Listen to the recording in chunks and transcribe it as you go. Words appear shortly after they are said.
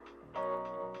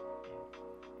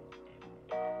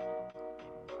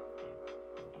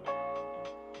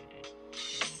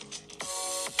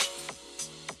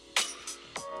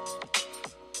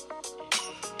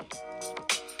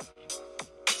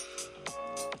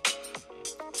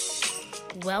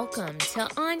Welcome to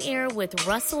On Air with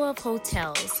Russell of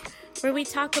Hotels, where we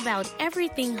talk about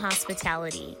everything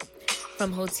hospitality,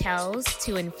 from hotels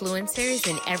to influencers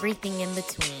and everything in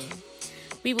between.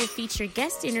 We will feature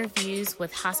guest interviews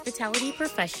with hospitality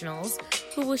professionals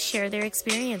who will share their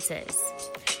experiences.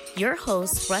 Your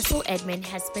host, Russell Edmond,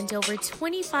 has spent over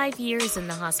 25 years in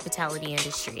the hospitality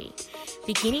industry,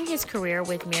 beginning his career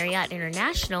with Marriott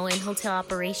International in hotel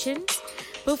operations,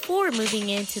 before moving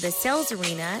into the sales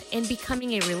arena and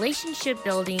becoming a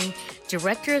relationship-building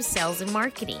director of sales and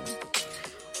marketing.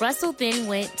 Russell then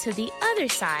went to the other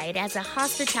side as a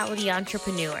hospitality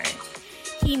entrepreneur.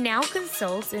 He now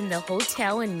consults in the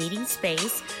hotel and meeting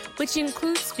space, which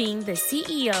includes being the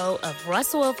CEO of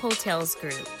Russell of Hotels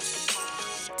Group.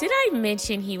 Did I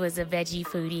mention he was a veggie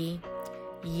foodie?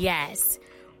 Yes,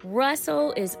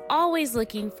 Russell is always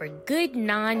looking for good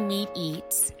non-meat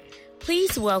eats.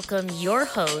 Please welcome your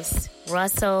host,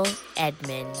 Russell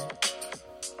Edmond.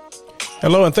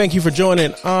 Hello, and thank you for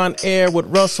joining On Air with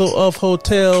Russell of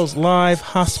Hotels live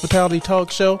hospitality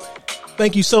talk show.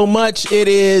 Thank you so much. It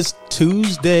is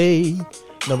Tuesday,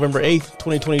 November 8th,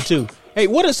 2022. Hey,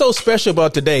 what is so special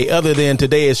about today other than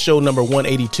today is show number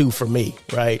 182 for me,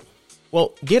 right?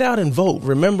 Well, get out and vote.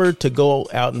 Remember to go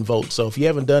out and vote. So if you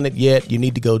haven't done it yet, you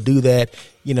need to go do that.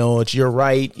 You know, it's your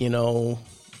right,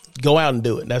 go out and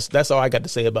do it. That's all I got to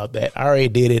say about that. I already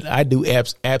did it. I do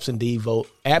absentee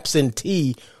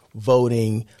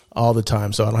voting all the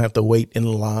time, so I don't have to wait in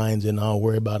the lines and I'll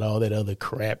worry about all that other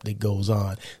crap that goes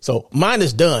on. So mine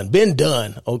is done, been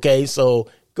done. Okay, so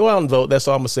go out and vote. That's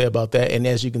all I'm gonna say about that. And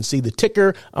as you can see, the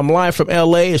ticker, I'm live from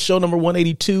LA. It's show number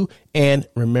 182. And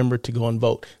remember to go and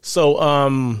vote.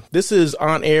 So this is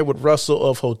On Air with Russell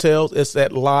of Hotels. It's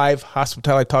that live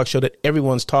hospitality talk show that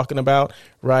everyone's talking about,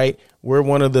 right? We're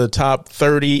one of the top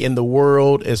 30 in the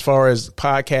world as far as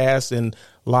podcasts and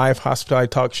live hospitality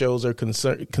talk shows are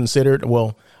considered.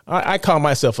 Well, I call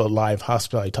myself a live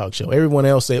hospitality talk show. Everyone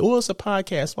else say, oh, it's a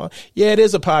podcast. Well, yeah, it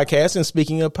is a podcast. And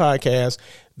speaking of podcasts,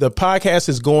 the podcast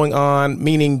is going on,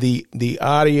 meaning the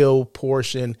audio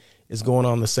portion is going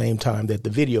on the same time that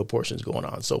the video portion is going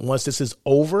on. So once this is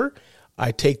over,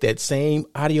 I take that same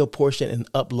audio portion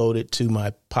and upload it to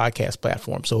my podcast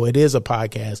platform. So it is a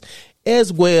podcast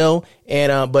as well.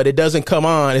 And, but it doesn't come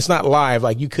on. It's not live.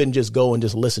 Like you couldn't just go and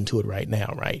just listen to it right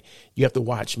now. Right. You have to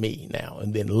watch me now.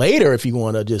 And then later, if you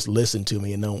want to just listen to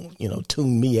me and don't,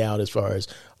 tune me out as far as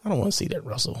I don't want to see that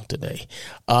Russell today.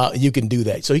 You can do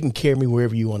that. So you can carry me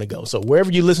wherever you want to go. So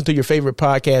wherever you listen to your favorite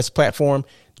podcast platform,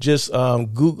 just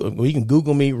Google. You can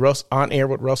Google me, On Air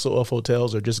with Russell of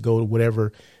Hotels, or just go to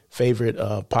whatever favorite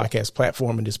podcast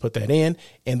platform and just put that in.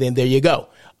 And then there you go.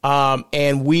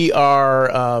 And we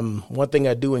are one thing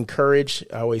I do encourage.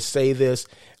 I always say this.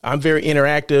 I'm very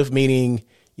interactive, meaning,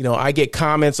 I get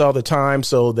comments all the time.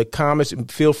 So the comments,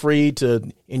 feel free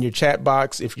to, in your chat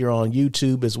box, if you're on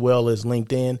YouTube as well as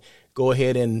LinkedIn, go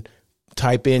ahead and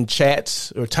type in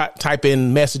chats or type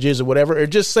in messages or whatever, or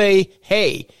just say,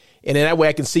 hey, and then that way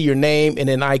I can see your name and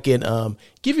then I can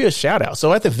give you a shout out.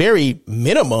 So at the very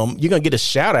minimum, you're going to get a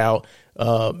shout out,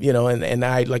 and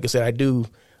I, like I said, I do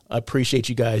appreciate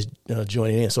you guys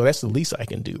joining in. So that's the least I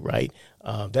can do, right?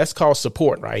 That's called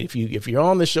support, right? If you're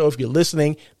on the show, if you're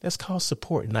listening, that's called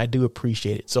support, and I do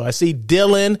appreciate it. So I see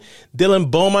Dylan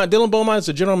Beaumont. Dylan Beaumont is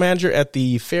the general manager at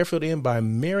the Fairfield Inn by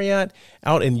Marriott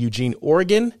out in Eugene,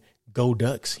 Oregon. Go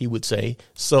Ducks, he would say.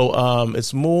 So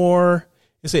it's more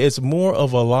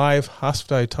of a live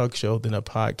hospitality talk show than a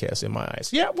podcast in my eyes.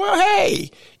 Yeah, well,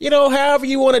 hey, however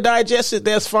you want to digest it,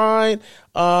 that's fine.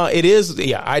 It is,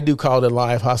 I do call it a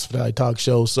live hospitality talk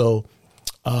show. So,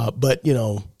 but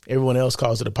everyone else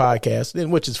calls it a podcast,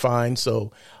 then which is fine.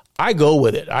 So I go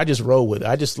with it. I just roll with it.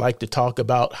 I just like to talk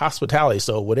about hospitality.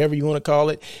 So whatever you want to call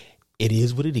it, it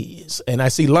is what it is. And I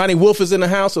see Lonnie Wolf is in the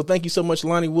house. So thank you so much,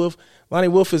 Lonnie Wolf. Lonnie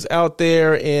Wolf is out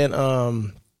there in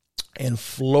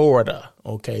Florida.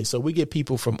 Okay. So we get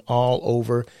people from all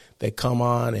over that come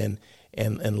on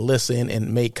and listen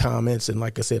and make comments. And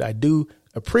like I said, I do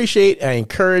appreciate, I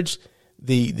encourage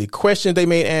the questions they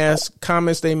may ask,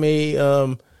 comments they may,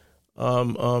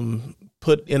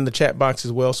 put in the chat box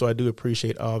as well. So I do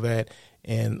appreciate all that.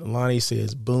 And Lonnie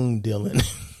says, boom, Dylan.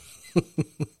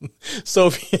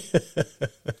 So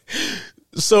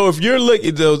if you're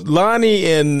looking, Lonnie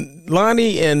and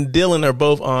Dylan are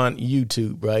both on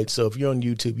YouTube, right? So if you're on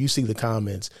YouTube, you see the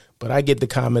comments, but I get the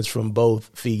comments from both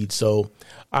feeds. So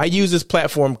I use this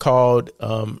platform called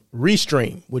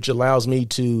Restream, which allows me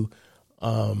to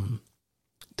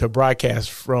broadcast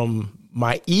from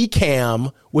my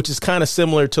Ecamm, which is kind of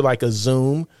similar to like a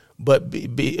Zoom, but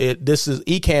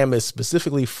Ecamm is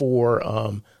specifically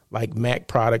for like Mac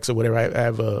products or whatever. I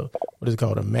have a what is it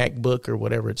called? A MacBook or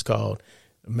whatever it's called.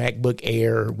 MacBook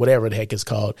Air or whatever the heck it's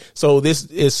called. So this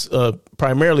is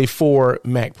primarily for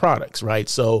Mac products, right?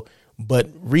 So, but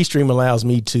Restream allows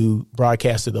me to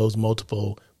broadcast to those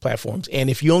multiple platforms. And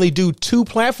if you only do 2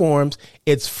 platforms,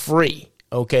 it's free.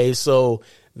 Okay. So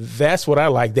that's what I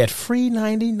like, that free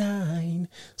 99.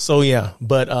 So yeah,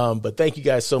 but thank you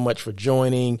guys so much for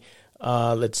joining.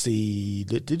 Let's see.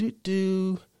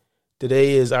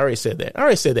 Today is, I already said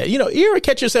that. You know, you ever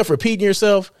catch yourself repeating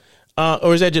yourself?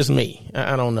 Or is that just me?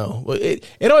 I don't know.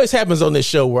 It always happens on this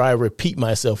show where I repeat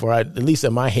myself, or at least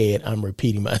in my head, I'm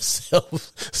repeating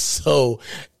myself. So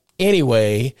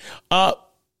anyway,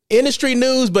 industry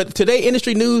news, but today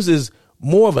industry news is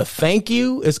more of a thank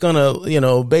you. It's going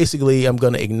to, basically I'm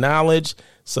going to acknowledge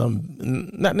some,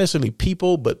 not necessarily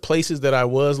people, but places that I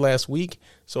was last week.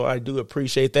 So I do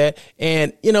appreciate that.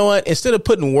 And you know what? Instead of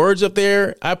putting words up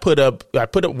there, I put up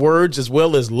words as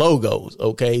well as logos.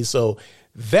 Okay. So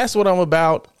that's what I'm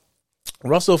about.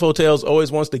 Russell Hotels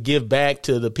always wants to give back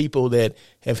to the people that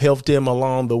have helped him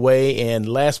along the way. And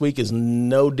last week is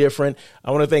no different.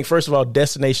 I want to thank, first of all,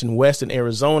 Destination West in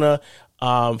Arizona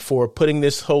for putting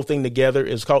this whole thing together.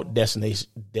 It's called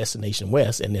Destination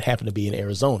West, and it happened to be in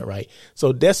Arizona, right?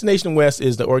 So Destination West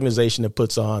is the organization that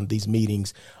puts on these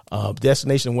meetings.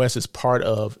 Destination West is part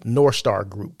of North Star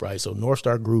Group, right? So North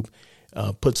Star Group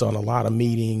puts on a lot of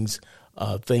meetings.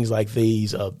 Things like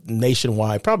these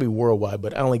nationwide, probably worldwide,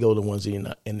 but I only go to the ones in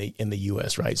the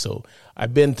U.S. Right. So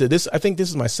I've been to this. I think this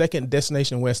is my second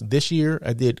Destination West this year.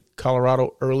 I did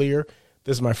Colorado earlier.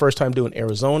 This is my first time doing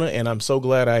Arizona, and I'm so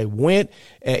glad I went.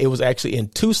 And it was actually in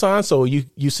Tucson. So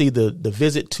you see the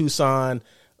Visit Tucson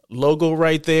logo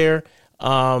right there.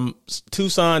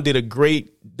 Tucson did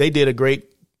great. They did great.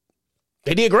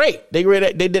 They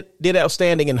did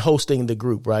outstanding in hosting the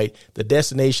group, right? The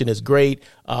destination is great.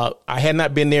 I had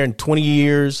not been there in 20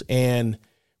 years, and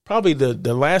probably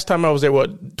the last time I was there,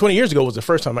 20 years ago was the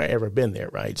first time I ever been there,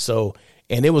 right? So,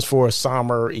 and it was for a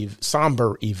somber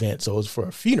event, so it was for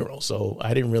a funeral. So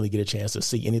I didn't really get a chance to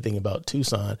see anything about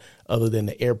Tucson other than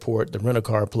the airport, the rental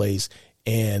car place,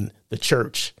 and the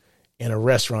church. And a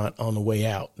restaurant on the way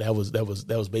out. That was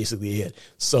basically it.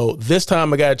 So this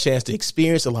time I got a chance to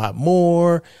experience a lot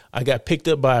more. I got picked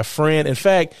up by a friend. In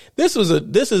fact, this is a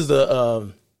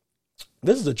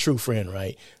true friend,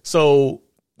 right? So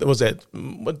it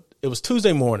was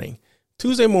Tuesday morning.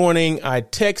 I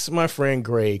text my friend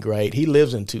Greg, right? He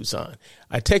lives in Tucson.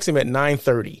 I text him at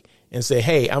 9:30 and say,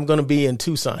 "Hey, I'm going to be in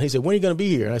Tucson." He said, "When are you going to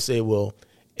be here?" And I said, "Well,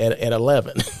 at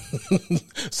 11."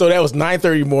 So that was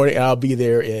 9:30 morning. I'll be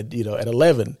there at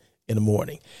 11 in the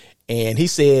morning. And he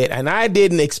said, and I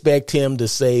didn't expect him to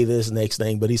say this next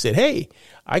thing, but he said, "Hey,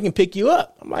 I can pick you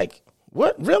up." I'm like,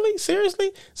 "What? Really?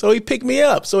 Seriously?" So he picked me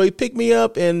up.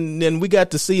 And then we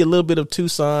got to see a little bit of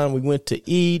Tucson. We went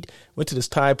to this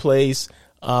Thai place.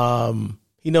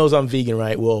 He knows I'm vegan,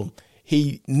 right? Well,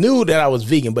 he knew that I was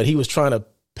vegan, but he was trying to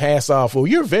pass off, "Well,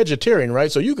 you're vegetarian,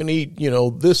 right? So you can eat,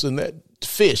 this and that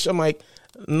fish." I'm like,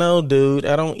 "No, dude,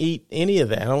 I don't eat any of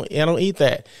that. I don't eat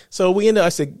that." So I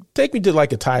said, "Take me to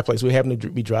like a Thai place." We happened to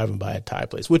be driving by a Thai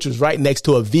place, which was right next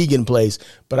to a vegan place.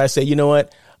 But I said, "You know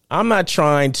what? I'm not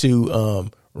trying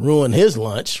to ruin his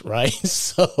lunch, right?"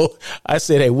 So I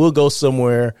said, "Hey, we'll go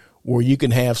somewhere where you can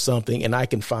have something and I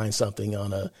can find something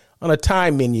on a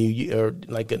Thai menu, or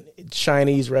like a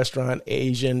Chinese restaurant,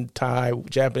 Asian, Thai,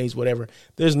 Japanese, whatever.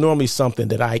 There's normally something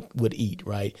that I would eat,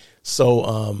 right?"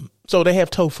 So they have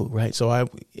tofu, right? So I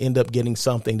end up getting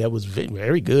something that was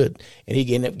very good, and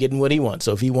he ended up getting what he wants.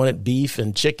 So if he wanted beef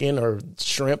and chicken or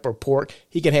shrimp or pork,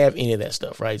 he can have any of that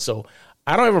stuff, right? So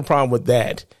I don't have a problem with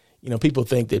that. People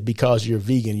think that because you're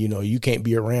vegan, you can't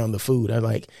be around the food. I'm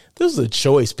like, this is a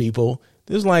choice, people.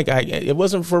 This is it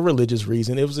wasn't for a religious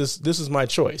reason. It was just, this is my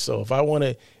choice. So if I want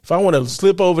to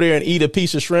slip over there and eat a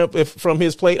piece of shrimp from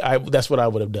his plate, that's what I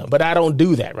would have done. But I don't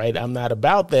do that, right? I'm not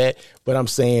about that, but I'm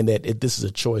saying that this is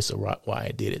a choice of why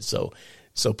I did it. So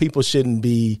people shouldn't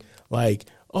be like,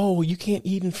 "Oh, you can't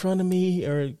eat in front of me,"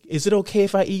 or "Is it okay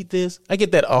if I eat this?" I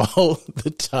get that all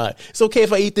the time. "It's okay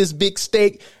if I eat this big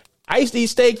steak." I used to eat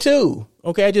steak too.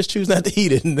 Okay, I just choose not to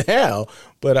eat it now,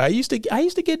 but I used to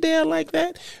get down like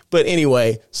that. But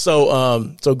anyway,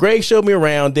 so Greg showed me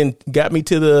around, then got me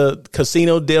to the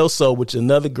Casino del Sol, which is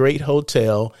another great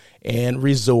hotel and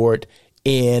resort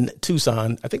in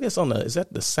Tucson. I think that's is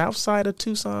that the south side of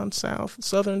Tucson,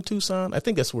 southern Tucson? I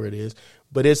think that's where it is.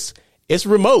 But it's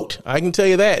remote. I can tell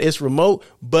you that. It's remote,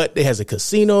 but it has a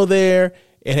casino there.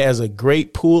 It has a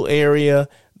great pool area.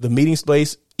 The meeting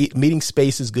space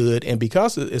is good, and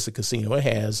because it's a casino, it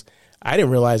has I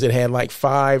didn't realize it had like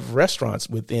 5 restaurants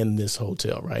within this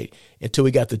hotel, right? Until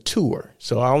we got the tour.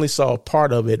 So I only saw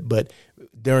part of it, but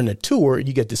during the tour,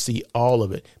 you get to see all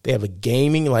of it. They have a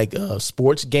gaming, like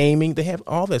sports gaming. They have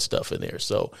all that stuff in there.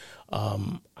 So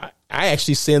I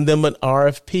actually send them an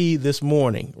RFP this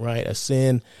morning, right? I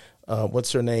send,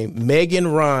 what's her name? Megan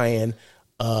Ryan,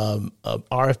 a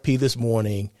RFP this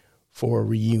morning for a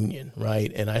reunion,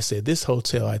 right? And I said, this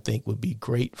hotel, I think, would be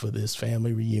great for this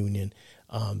family reunion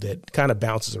that kind of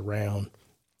bounces around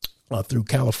through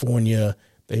California.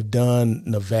 They've done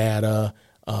Nevada,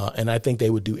 and I think they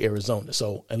would do Arizona.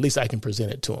 So at least I can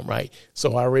present it to them, right?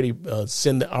 So I already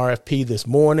sent the RFP this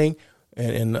morning,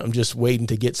 and I'm just waiting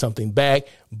to get something back.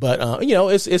 But,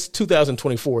 it's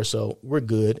 2024, so we're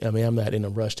good. I mean, I'm not in a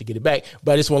rush to get it back,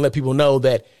 but I just want to let people know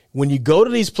that when you go to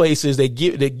these places, they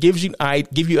give you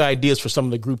ideas for some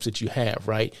of the groups that you have,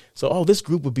 right? So, this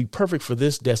group would be perfect for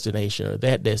this destination or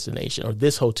that destination or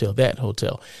this hotel, that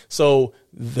hotel. So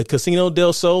the Casino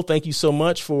del Sol, thank you so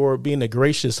much for being a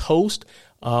gracious host.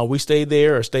 We stayed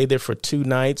there for 2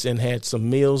 nights and had some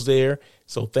meals there.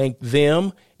 So thank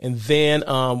them. And then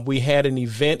we had an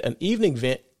evening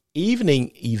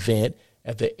event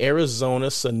at the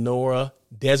Arizona Sonora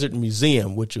Desert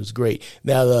Museum, which was great.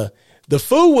 Now, the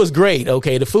food was great.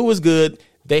 Okay, the food was good.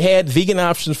 They had vegan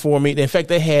options for me. In fact,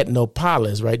 they had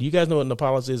nopales, right? You guys know what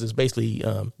nopales is? It's basically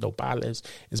nopales.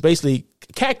 It's basically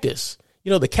cactus.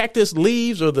 The cactus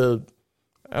leaves or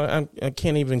I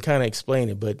can't even kind of explain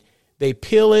it, but they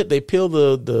peel it. They peel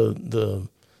the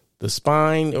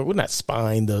spine, or not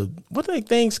spine, what are the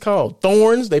things called?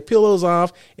 Thorns. They peel those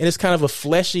off, and it's kind of a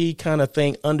fleshy kind of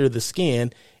thing under the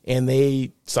skin, and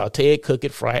they saute it, cook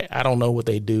it, fry it. I don't know what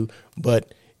they do,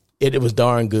 but it was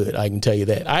darn good. I can tell you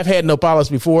that. I've had nopales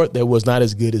before that was not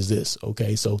as good as this.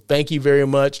 Okay. So thank you very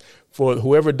much for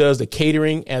whoever does the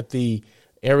catering at the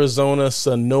Arizona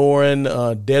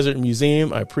Sonoran Desert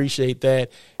Museum. I appreciate that.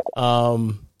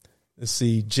 Let's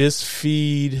see. Just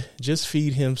feed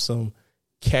him some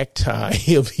cacti.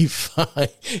 He'll be fine.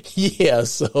 Yeah.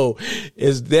 So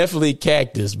it's definitely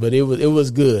cactus, but it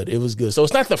was good. It was good. So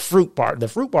it's not the fruit part. The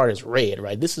fruit part is red,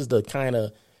 right? This is the kind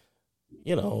of,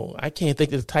 I can't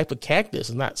think of the type of cactus.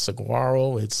 It's not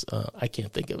saguaro. It's, I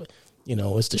can't think of it.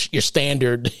 It's your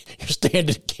standard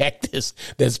cactus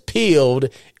that's peeled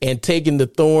and taking the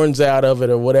thorns out of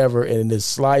it or whatever. And it's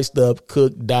sliced up,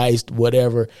 cooked, diced,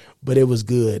 whatever, but it was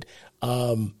good.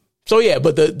 So yeah,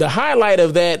 but the highlight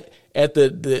of that at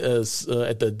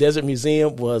the Desert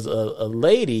Museum was a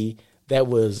lady that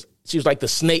she was like the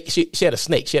snake. She had a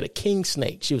snake. She had a king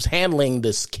snake. She was handling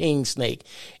this king snake.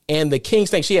 And the king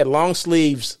snake, she had long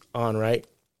sleeves on, right?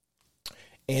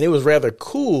 And it was rather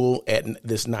cool at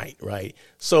this night, right?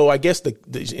 So I guess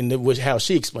how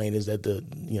she explained is that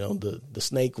the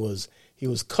snake was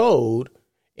cold,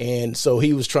 and so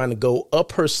he was trying to go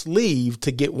up her sleeve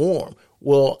to get warm.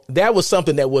 Well, that was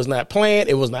something that was not planned.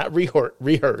 It was not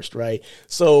rehearsed, right?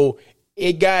 So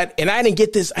and I didn't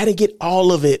get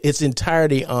all of it, its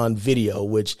entirety on video,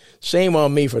 which shame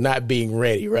on me for not being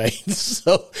ready, right?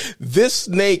 So this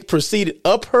snake proceeded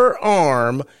up her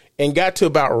arm and got to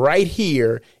about right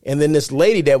here. And then this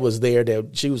lady that was there,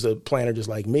 that she was a planner just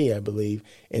like me, I believe.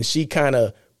 And she kind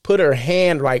of put her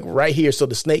hand like right here so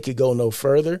the snake could go no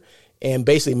further, and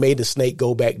basically made the snake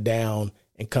go back down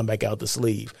and come back out the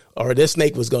sleeve. Or this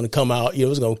snake was going to come out, it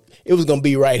was going to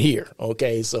be right here.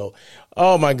 Okay. So,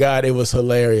 oh my God, it was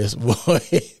hilarious, boy.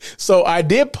 So I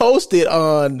did post it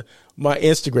on my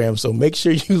Instagram. So make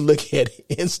sure you look at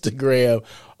Instagram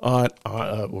on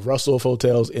Russell of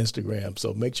Hotels Instagram.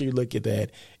 So make sure you look at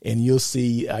that and you'll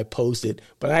see I posted,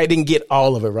 but I didn't get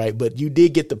all of it right. But you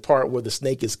did get the part where the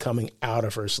snake is coming out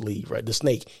of her sleeve, right? The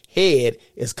snake head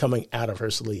is coming out of her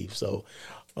sleeve. So,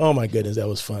 oh my goodness, that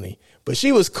was funny. But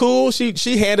she was cool. She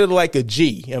handled it like a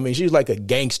G. I mean, she was like a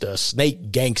gangster, a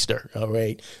snake gangster. All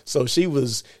right. So she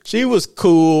was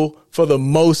cool for the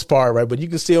most part, right? But you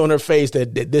can see on her face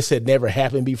that this had never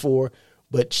happened before.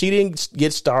 But she didn't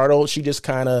get startled. She just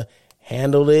kind of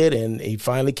handled it, and he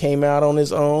finally came out on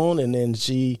his own. And then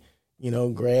she,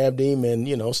 grabbed him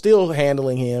and, still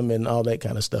handling him and all that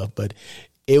kind of stuff. But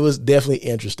it was definitely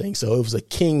interesting. So it was a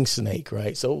king snake,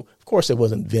 right? So of course it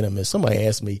wasn't venomous. Somebody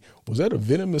asked me, was that a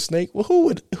venomous snake? Well,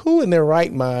 who in their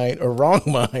right mind or wrong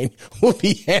mind would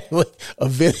be handling a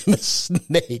venomous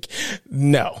snake?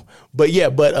 No. But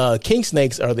king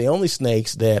snakes are the only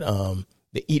snakes that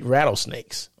they eat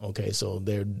rattlesnakes. Okay, so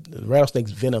the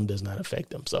rattlesnake's venom does not affect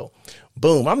them. So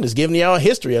boom, I'm just giving y'all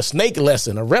history, a snake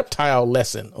lesson, a reptile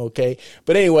lesson. Okay.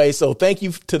 But anyway, so thank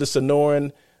you to the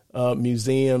Sonoran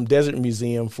Desert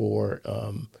Museum for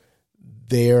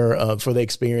there for the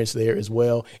experience there as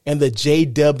well. And the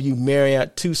JW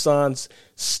Marriott Tucson's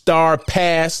Star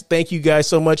Pass. Thank you guys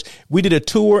so much. We did a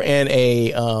tour and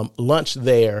a lunch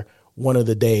there one of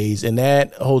the days, and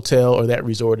that hotel or that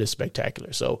resort is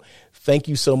spectacular. So thank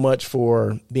you so much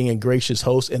for being a gracious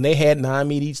host. And they had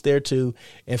non-meat eats there too.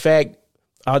 In fact,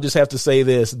 I'll just have to say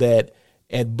this, that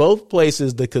at both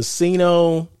places, the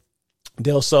Casino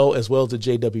del Sol as well as the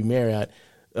JW Marriott,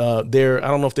 I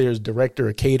don't know if there's director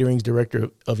of caterings, director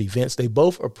of events. They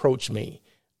both approached me,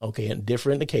 okay, on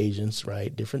different occasions,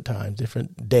 right, different times,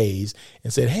 different days,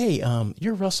 and said, "Hey,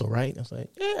 you're Russell, right?" I was like,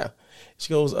 "Yeah."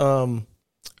 She goes,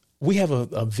 "We have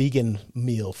a vegan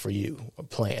meal for you,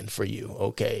 planned for you."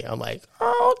 Okay. I'm like,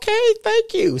 "Oh, okay,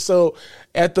 thank you." So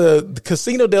at the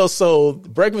Casino del Sol,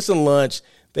 breakfast and lunch,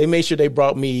 they made sure they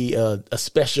brought me a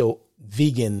special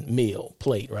vegan meal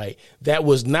plate, right? That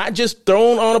was not just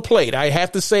thrown on a plate. I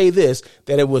have to say this,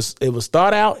 that it was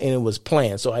thought out and it was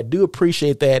planned. So I do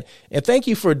appreciate that. And thank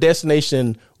you for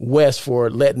Destination West for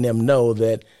letting them know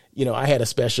that, you know, I had a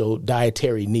special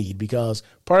dietary need, because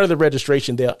part of the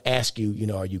registration, they'll ask you, you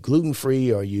know, are you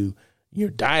gluten-free? Are you're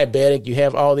diabetic? You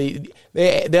have all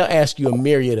they'll ask you a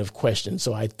myriad of questions.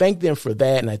 So I thank them for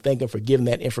that. And I thank them for giving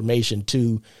that information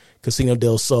to Casino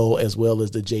del Sol as well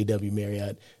as the JW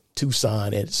Marriott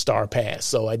Tucson and Star Pass.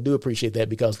 So I do appreciate that,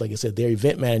 because like I said, their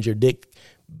event manager, Dick,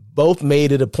 both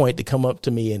made it a point to come up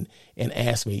to me and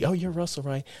ask me, "Oh, you're Russell,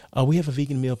 right? We have a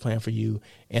vegan meal plan for you."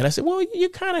 And I said, "Well, you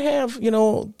kind of have, you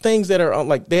know, things that are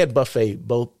like," they had buffet,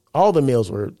 all the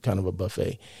meals were kind of a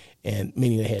buffet, and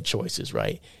meaning they had choices,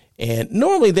 right? And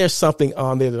normally there's something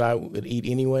on there that I would eat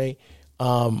anyway.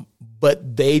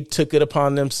 But they took it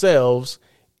upon themselves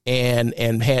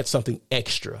and had something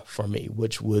extra for me,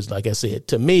 which was, like I said,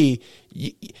 to me,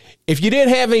 if you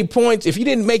didn't have any points, if you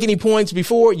didn't make any points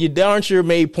before, you darn sure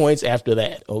made points after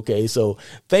that. Okay. So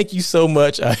thank you so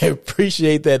much. I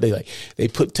appreciate that. They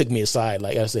took me aside.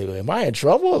 Like I said, "Am I in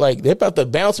trouble? Like they're about to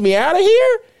bounce me out of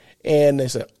here?" And they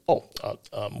said,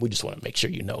 we just want to make sure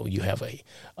you know you have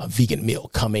a vegan meal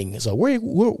coming. So where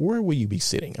will you be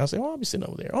sitting? I said, "Well, I'll be sitting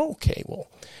over there." "Okay, well,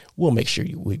 we'll make sure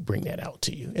we bring that out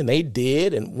to you." And they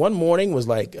did. And one morning was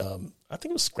like, I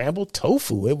think it was scrambled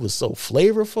tofu. It was so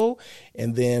flavorful.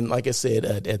 And then, like I said,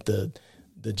 at the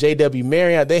JW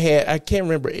Marriott, they had, I can't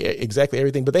remember exactly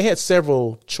everything, but they had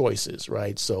several choices,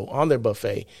 right? So on their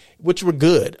buffet, which were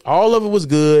good. All of it was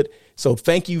good. So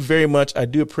thank you very much. I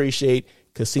do appreciate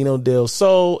Casino del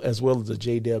Sol as well as the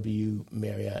JW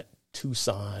Marriott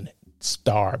Tucson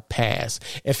Star Pass.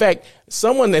 In fact,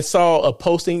 someone that saw a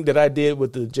posting that I did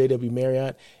with the JW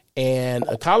Marriott, and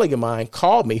a colleague of mine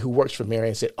called me who works for Marriott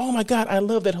and said, "Oh my God, I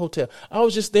love that hotel. I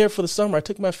was just there for the summer. I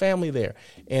took my family there."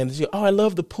 And she, "Oh, I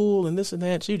love the pool and this and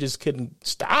that." She just couldn't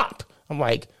stop. I'm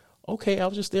like, "Okay, I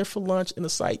was just there for lunch and a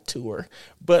site tour."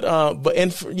 Lunch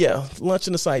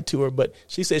and a site tour. But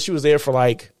she said she was there for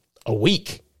like a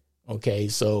week. Okay,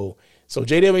 so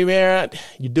JW Marriott,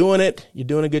 you're doing it. You're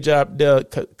doing a good job.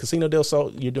 Casino del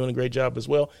Sol, you're doing a great job as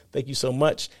well. Thank you so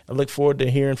much. I look forward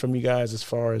to hearing from you guys as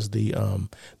far as the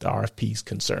RFP is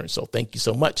concerned. So thank you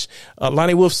so much.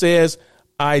 Lonnie Wolf says,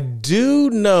 "I do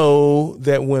know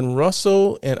that when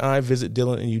Russell and I visit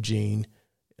Dylan and Eugene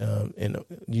in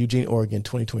Eugene, Oregon,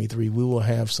 2023, we will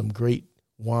have some great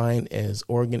wine, as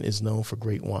Oregon is known for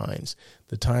great wines.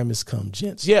 The time has come,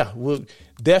 gents." Yeah, we'll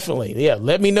definitely. Yeah,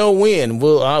 let me know when.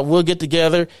 We'll get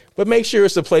together, but make sure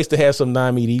it's a place to have some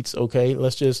non-meat eats. Okay,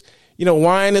 let's just,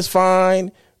 wine is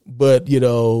fine, but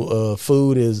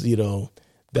food is,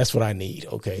 that's what I need.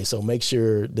 Okay, so make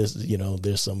sure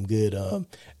there's some good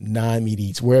non-meat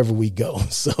eats wherever we go.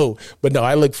 So, but no,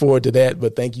 I look forward to that.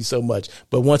 But thank you so much.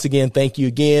 But once again, thank you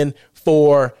again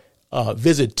for.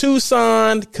 Visit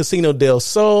Tucson, Casino del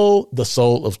Sol, the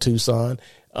soul of Tucson,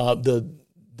 the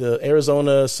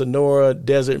Arizona Sonora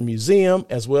Desert Museum,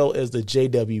 as well as the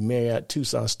JW Marriott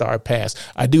Tucson Star Pass.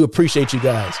 I do appreciate you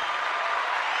guys.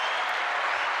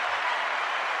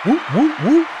 Whoop, whoop,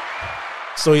 whoop.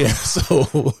 So yeah,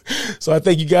 so I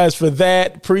thank you guys for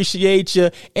that. Appreciate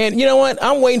you. And you know what?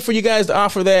 I'm waiting for you guys to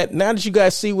offer that. Now that you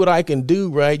guys see what I can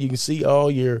do, right? You can see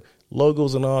all your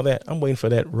logos and all that. I'm waiting for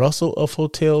that Russell of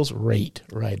Hotels rate,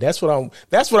 right? That's what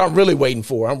I'm really waiting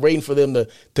for. I'm waiting for them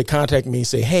to contact me and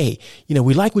say, "Hey,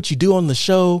 we like what you do on the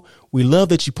show. We love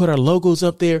that you put our logos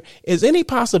up there. Is any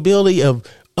possibility of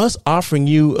us offering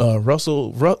you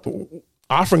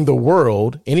offering the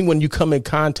world, anyone you come in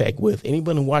contact with,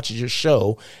 anyone who watches your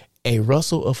show, a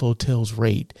Russell of Hotels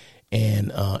rate, and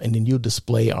then you'll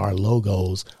display our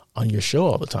logos on your show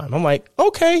all the time. I'm like,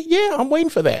 okay, yeah, I'm waiting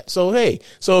for that. So, hey,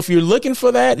 so if you're looking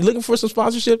for that, you're looking for some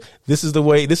sponsorship, this is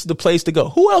the place to go.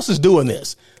 Who else is doing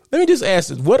this? Let me just ask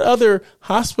this. What other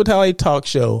hospitality talk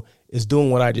show is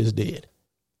doing what I just did?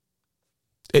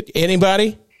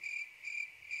 Anybody?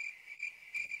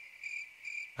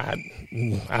 I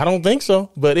don't think so.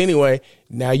 But anyway,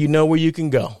 now you know where you can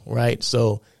go, right?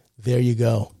 So there you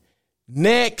go.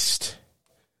 Next.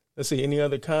 Let's see. Any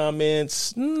other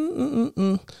comments?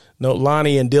 No,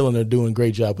 Lonnie and Dylan are doing a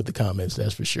great job with the comments.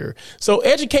 That's for sure. So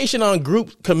education on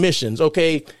group commissions.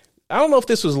 Okay. I don't know if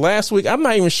this was last week. I'm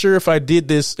not even sure if I did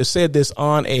this or said this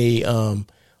on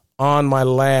on my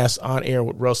last On Air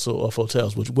with Russell of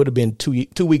Hotels, which would have been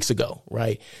 2 weeks ago,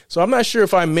 right? So I'm not sure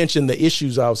if I mentioned the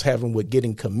issues I was having with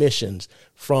getting commissions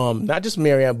from not just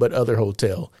Marriott, but other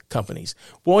hotel companies.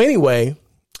 Well, anyway,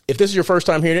 if this is your first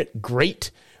time hearing it, great.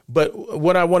 But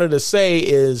what I wanted to say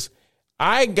is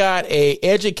I got a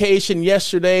education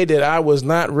yesterday that I was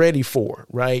not ready for,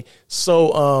 right?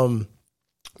 So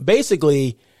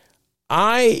basically,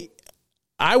 I'm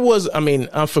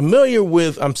familiar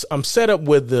with, I'm set up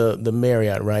with the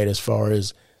Marriott, right? As far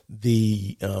as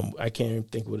the, I can't even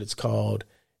think what it's called.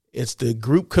 It's the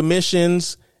group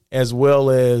commissions as well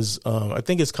as, I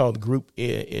think it's called group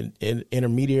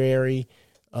intermediary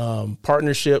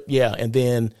partnership. Yeah. And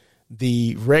then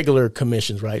the regular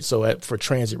commissions, right? So for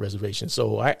transit reservations.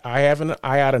 So I have an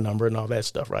IATA number and all that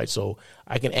stuff, right? So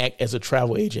I can act as a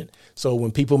travel agent. So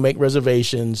when people make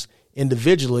reservations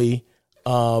individually,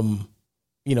 my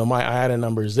IATA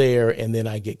number is there and then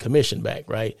I get commission back,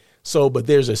 right? So, but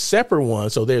there's a separate one.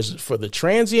 So there's for the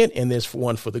transient and there's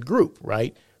one for the group,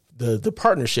 right? The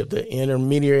partnership, the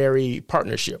intermediary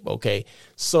partnership. Okay.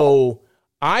 So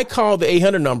I called the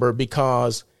 800 number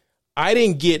because I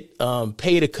didn't get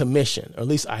paid a commission, or at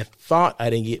least I thought I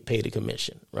didn't get paid a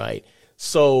commission, right?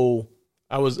 So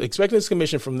I was expecting this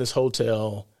commission from this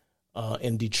hotel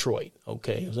in Detroit.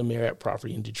 Okay. It was a Marriott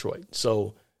property in Detroit.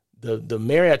 So the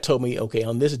Marriott told me, okay,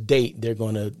 on this date, they're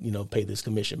going to, pay this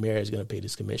commission. Marriott's going to pay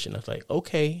this commission. I was like,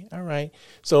 okay, all right.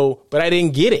 So, but I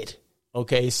didn't get it.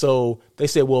 Okay. So they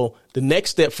said, well, the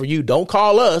next step for you, don't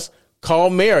call us, call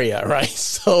Marriott. Right.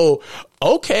 So,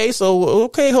 okay. So,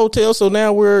 okay, hotel. So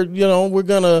now we're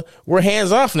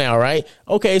hands off now. Right.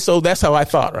 Okay. So that's how I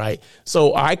thought. Right.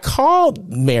 So I called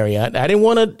Marriott. I didn't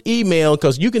want to email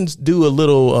because you can do a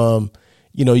little,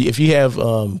 if you have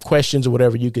questions or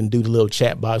whatever, you can do the little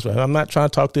chat box. But I'm not trying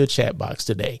to talk to a chat box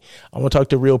today. I want to talk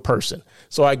to a real person.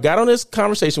 So I got on this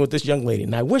conversation with this young lady,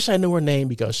 and I wish I knew her name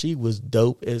because she was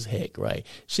dope as heck, right?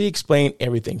 She explained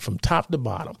everything from top to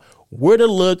bottom, where to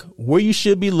look, where you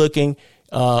should be looking.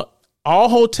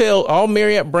 All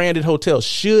Marriott branded hotels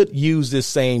should use this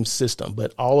same system,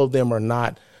 but all of them are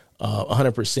not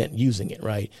 100% using it,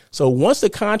 right? So once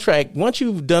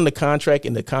you've done the contract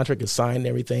and the contract is signed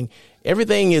and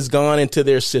everything is gone into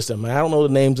their system. I don't know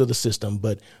the names of the system,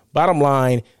 but bottom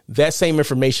line, that same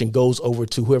information goes over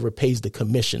to whoever pays the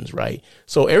commissions, right?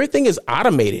 So everything is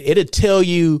automated. It'll tell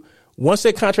you once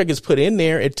that contract is put in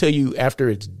there, it'll tell you after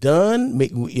it's done,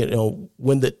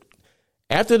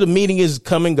 after the meeting is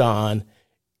come and gone,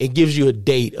 it gives you a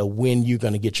date of when you're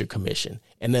going to get your commission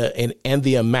and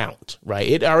the amount, right?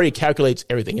 It already calculates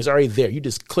everything. It's already there. You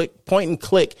just point and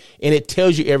click, and it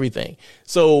tells you everything.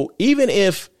 So even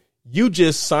if you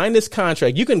just sign this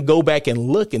contract, you can go back and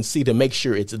look and see to make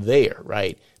sure it's there,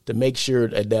 right? To make sure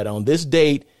that on this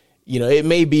date, it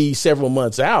may be several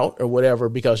months out or whatever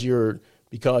because your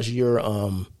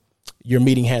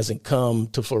meeting hasn't come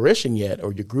to fruition yet,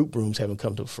 or your group rooms haven't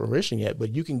come to fruition yet, but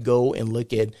you can go and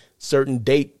look at certain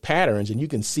date patterns and you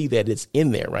can see that it's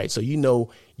in there, right? So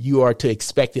you are to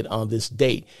expect it on this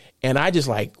date. And I just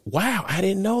like, wow, I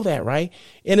didn't know that, right?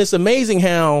 And it's amazing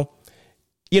how,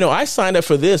 I signed up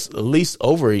for this at least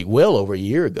well over a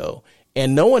year ago,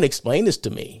 and no one explained this to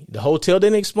me. The hotel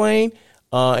didn't explain.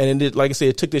 Like I said,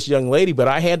 it took this young lady, but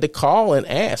I had to call and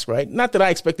ask, right? Not that I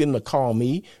expected them to call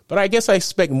me, but I guess I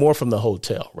expect more from the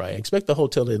hotel, right? I expect the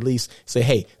hotel to at least say,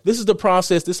 hey, this is the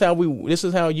process. This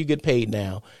is how you get paid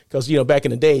now. Because, back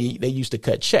in the day, they used to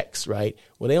cut checks, right?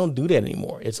 Well, they don't do that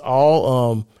anymore. It's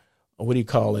all,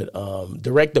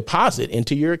 direct deposit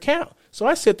into your account. So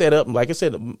I set that up, like I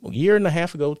said, a year and a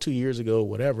half ago, 2 years ago,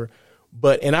 whatever.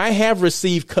 And I have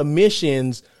received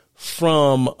commissions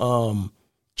from,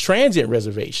 transient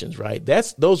reservations, right?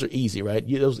 Those are easy, right?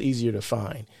 Those are easier to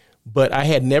find. But I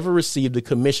had never received a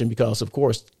commission because, of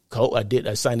course,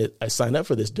 I signed up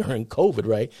for this during COVID,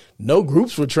 right? No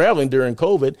groups were traveling during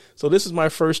COVID. So this is my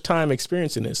first time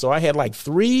experiencing this. So I had like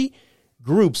 3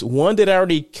 groups, one that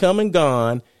already come and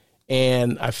gone,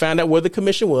 And I found out where the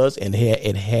commission was, and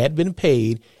it had been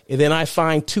paid. And then I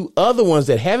find 2 other ones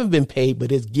that haven't been paid,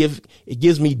 but it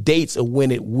gives me dates of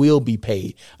when it will be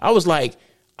paid. I was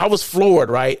floored,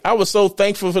 right? I was so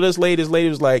thankful for this lady. This lady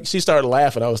was like, she started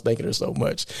laughing. I was thanking her so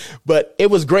much, but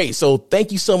it was great. So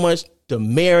thank you so much to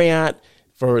Marriott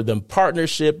for the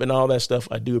partnership and all that stuff.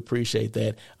 I do appreciate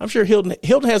that. I'm sure Hilton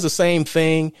has the same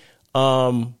thing.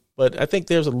 But I think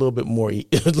there's a little bit more, a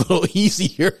little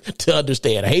easier to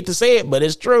understand. I hate to say it, but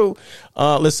it's true.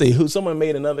 Let's see someone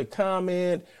made another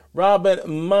comment. Robin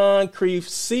Moncrief,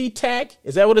 CTAC.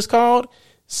 Is that what it's called?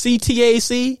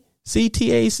 CTAC?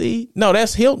 CTAC? No,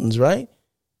 that's Hilton's, right?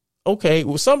 Okay.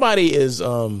 Well, somebody is,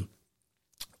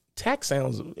 TAC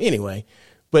sounds anyway,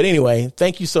 but anyway,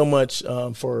 thank you so much,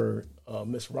 for,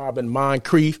 Miss Robin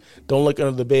Moncrief. Don't Look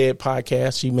Under the Bed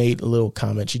podcast. She made a little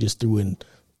comment. She just threw in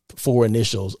 4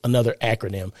 initials, another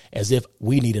acronym, as if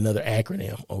we need another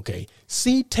acronym. Okay.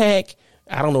 CTAC.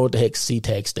 I don't know what the heck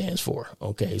CTAC stands for.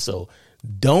 Okay. So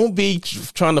don't be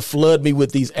trying to flood me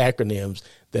with these acronyms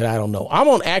that I don't know. I'm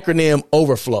on acronym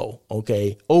overflow.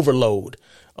 Okay. Overload.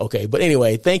 Okay. But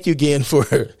anyway, thank you again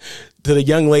to the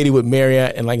young lady with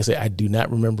Marriott. And like I said, I do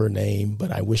not remember her name,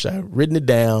 but I wish I had written it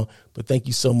down. But thank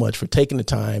you so much for taking the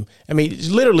time. I mean,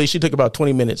 literally, she took about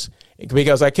 20 minutes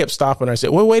because I kept stopping her. I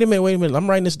said, well, wait a minute. I'm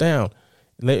writing this down.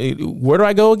 Where do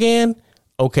I go again?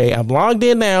 Okay, I'm logged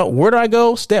in now. Where do I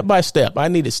go? Step by step. I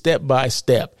needed step by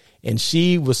step. And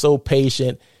she was so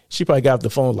patient. She probably got off the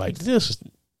phone like, this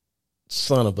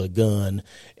son of a gun.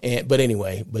 But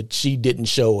anyway, she didn't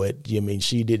show it. I mean,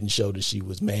 she didn't show that she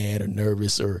was mad or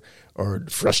nervous or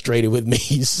frustrated with me.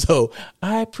 So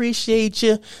I appreciate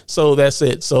you. So that's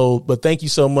it. So, but thank you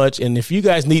so much. And if you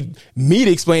guys need me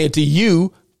to explain it to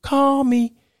you, call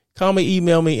me,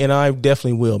 email me, and I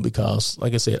definitely will, because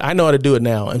like I said, I know how to do it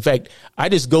now. In fact, I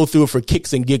just go through it for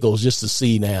kicks and giggles just to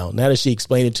see now. Now that she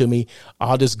explained it to me,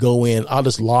 I'll just go in, I'll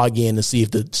just log in and see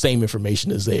if the same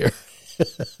information is there.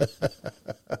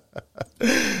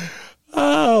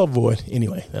 Oh boy.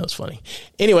 Anyway, that was funny.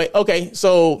 Anyway. Okay.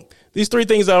 So these 3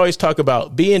 things I always talk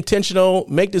about: be intentional,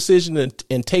 make decisions,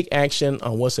 and take action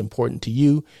on what's important to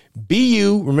you. Be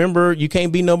you. Remember, you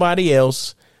can't be nobody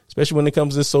else, especially when it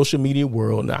comes to the social media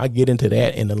world. And I'll get into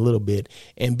that in a little bit.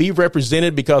 And be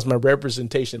represented, because my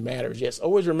representation matters. Yes.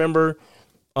 Always remember.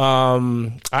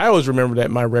 I always remember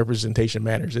that my representation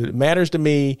matters. It matters to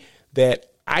me that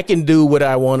I can do what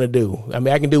I want to do. I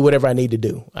mean, I can do whatever I need to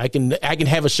do. I can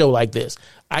have a show like this.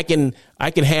 I can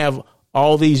have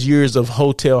all these years of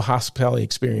hotel hospitality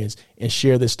experience and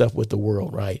share this stuff with the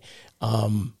world. Right.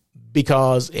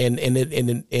 Because, and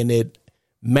it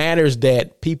matters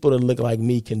that people that look like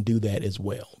me can do that as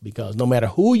well, because no matter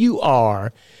who you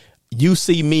are, you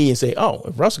see me and say, oh,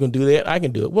 if Russell can do that, I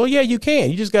can do it. Well, yeah, you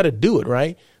can. You just got to do it.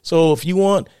 Right. So if you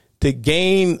want to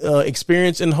gain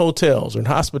experience in hotels or in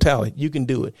hospitality, you can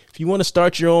do it. If you want to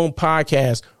start your own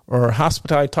podcast or a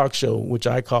hospitality talk show, which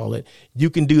I call it, you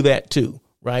can do that too,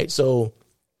 right? So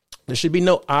there should be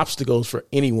no obstacles for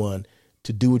anyone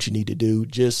to do what you need to do.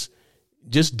 Just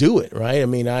do it, right? I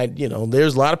mean,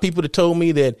 there's a lot of people that told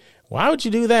me that, why would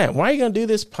you do that? Why are you going to do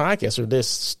this podcast or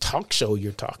this talk show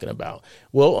you're talking about?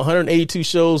 Well, 182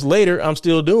 shows later, I'm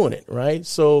still doing it, right?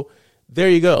 So there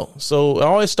you go. So it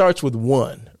always starts with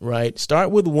 1, right?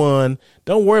 Start with 1.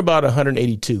 Don't worry about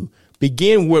 182.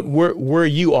 Begin with where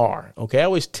you are. Okay. I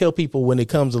always tell people when it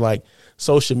comes to like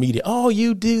social media, oh,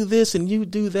 you do this and you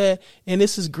do that, and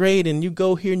this is great, and you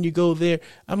go here and you go there.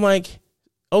 I'm like,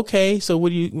 okay, so what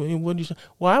do you,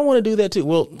 well, I want to do that too.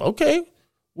 Well, okay.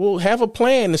 We'll have a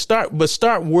plan to start, but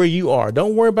start where you are.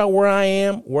 Don't worry about where I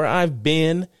am, where I've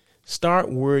been. Start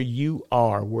where you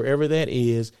are, wherever that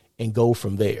is, and go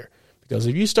from there. Because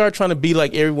if you start trying to be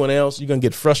like everyone else, you're going to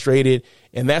get frustrated.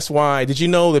 And that's why, did you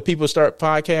know that people start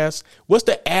podcasts? What's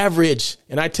the average?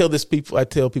 And I tell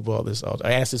people all this.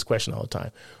 I ask this question all the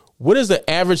time. What is the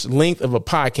average length of a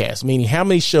podcast? Meaning, how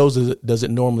many shows does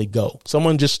it normally go?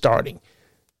 Someone just starting.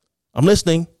 I'm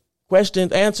listening.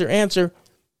 Questions, answer.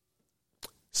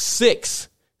 6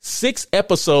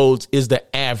 episodes is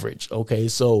the average. Okay.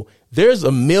 So there's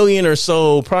 1 million or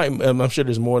so, probably, I'm sure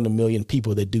there's more than 1 million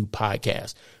people that do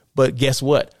podcasts. But guess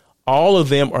what? All of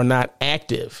them are not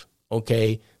active.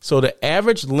 Okay. So the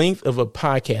average length of a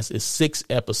podcast is 6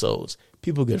 episodes.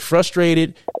 People get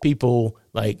frustrated. People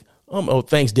like, oh,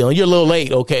 thanks, Dylan. You're a little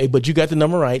late. Okay. But you got the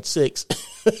number right. 6.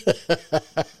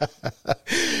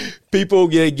 People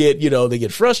they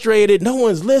get frustrated. No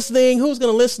one's listening. Who's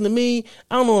going to listen to me?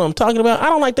 I don't know what I'm talking about. I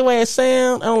don't like the way I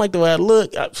sound. I don't like the way I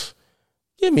look.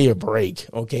 Give me a break.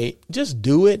 Okay. Just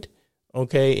do it.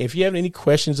 Okay. If you have any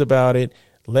questions about it,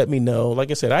 let me know.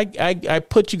 Like I said, I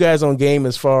put you guys on game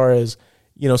as far as,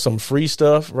 some free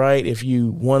stuff, right? If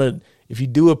you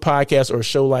do a podcast or a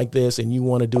show like this and you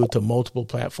want to do it to multiple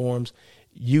platforms,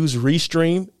 use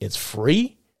Restream. It's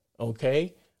free.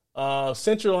 Okay.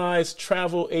 Centralized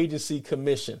Travel Agency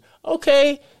Commission.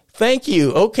 Okay. Thank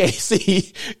you. Okay.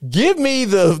 See, give me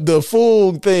the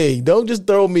full thing. Don't just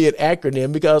throw me an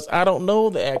acronym because I don't know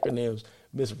the acronyms,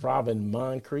 Miss Robin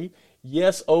Moncrief.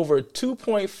 Yes, over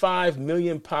 2.5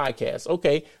 million podcasts.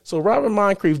 Okay, so Robin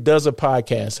Moncrief does a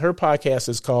podcast. Her podcast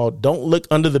is called Don't Look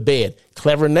Under the Bed.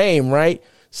 Clever name, right?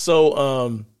 So,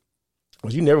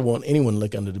 well, you never want anyone to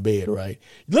look under the bed, right?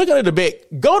 Look under the bed.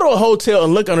 Go to a hotel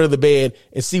and look under the bed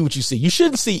and see what you see. You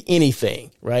shouldn't see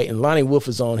anything, right? And Lonnie Wolf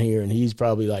is on here, and he's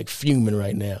probably like fuming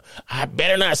right now. I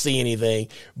better not see anything.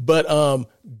 But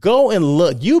go and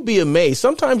look. You'll be amazed.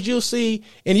 Sometimes you'll see,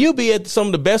 and you'll be at some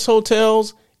of the best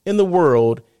hotels in the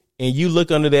world, and you look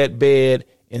under that bed,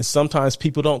 and sometimes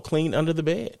people don't clean under the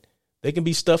bed. There can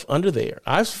be stuff under there.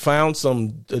 I've found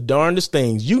some the darndest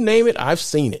things. You name it, I've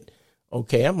seen it.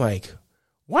 Okay, I'm like,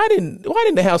 why didn't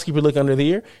the housekeeper look under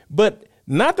there? But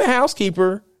not the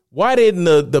housekeeper. Why didn't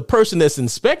the person that's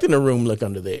inspecting the room look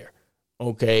under there?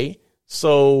 Okay,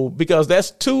 so because that's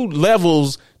two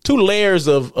layers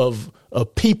of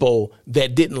people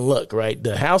that didn't look, right?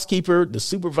 The housekeeper, the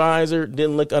supervisor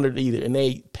didn't look under it either. And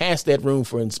they passed that room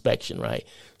for inspection, right?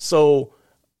 So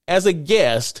as a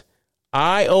guest,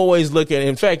 I always look at,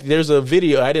 in fact, there's a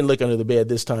video. I didn't look under the bed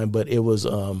this time, but it was,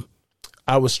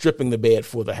 I was stripping the bed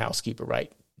for the housekeeper,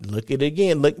 right? Look at it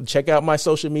again. Check out my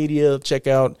social media. I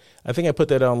think I put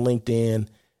that on LinkedIn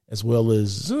as well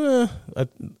as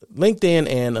LinkedIn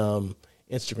and,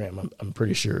 Instagram, I'm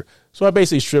pretty sure. So I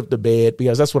basically stripped the bed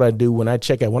because that's what I do when I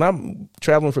check out. When I'm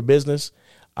traveling for business,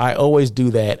 I always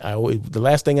do that. The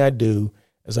last thing I do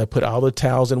is I put all the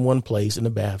towels in one place in the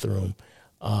bathroom,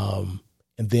 and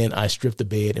then I strip the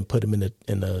bed and put them in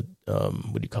the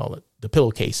what do you call it? The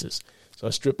pillowcases. So I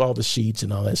strip all the sheets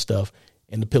and all that stuff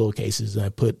in the pillowcases, and I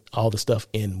put all the stuff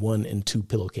in 1 and 2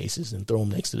 pillowcases and throw them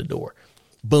next to the door.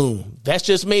 Boom. That's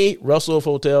just me, Russell of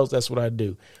Hotels. That's what I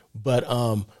do. But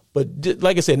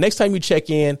like I said, next time you check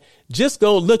in, just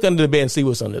go look under the bed and see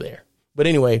what's under there. But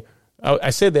anyway, I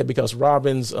said that because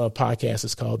Robin's podcast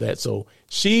is called that. So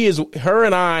her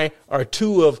and I are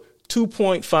 2 of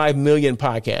 2.5 million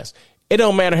podcasts. It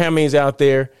don't matter how many's out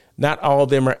there. Not all of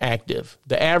them are active.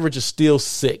 The average is still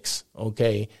 6.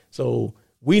 Okay. So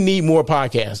we need more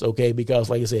podcasts. Okay. Because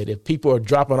like I said, if people are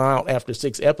dropping out after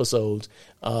 6 episodes,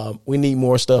 we need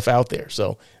more stuff out there.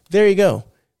 So there you go.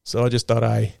 So I just thought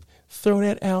I throw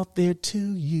that out there to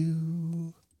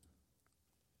you.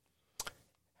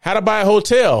 How to buy a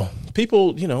hotel.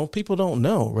 People don't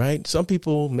know, right?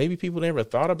 Maybe people never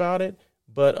thought about it,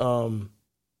 but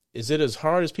is it as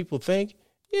hard as people think?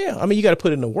 Yeah. I mean, you got to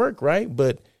put in the work, right?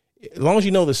 But as long as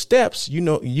you know the steps,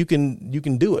 you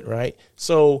can do it, right?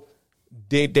 So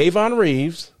Davon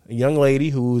Reeves, a young lady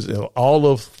who's all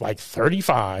of like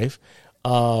 35,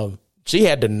 she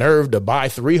had the nerve to buy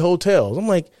 3 hotels. I'm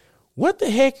like, what the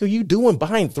heck are you doing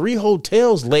buying 3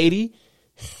 hotels, lady?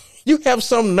 You have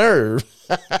some nerve.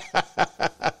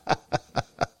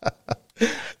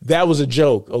 That was a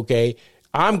joke. Okay.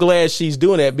 I'm glad she's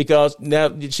doing that because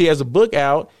now she has a book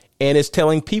out and it's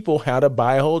telling people how to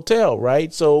buy a hotel.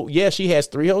 Right. So yeah, she has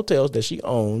 3 hotels that she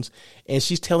owns and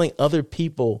she's telling other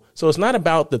people. So it's not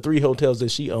about the 3 hotels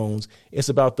that she owns. It's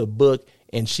about the book,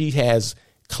 and she has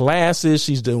classes.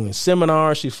 She's doing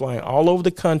seminars. She's flying all over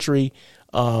the country,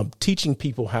 teaching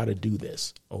people how to do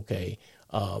this. Okay.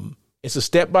 It's a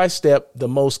step-by-step, the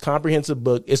most comprehensive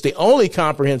book. It's the only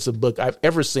comprehensive book I've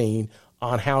ever seen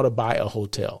on how to buy a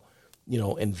hotel.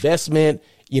 Investment,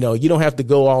 you don't have to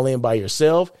go all in by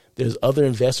yourself. There's other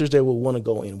investors that will want to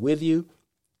go in with you.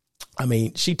 I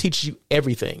mean, she teaches you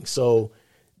everything. So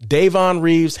Davon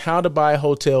Reeves, How to Buy a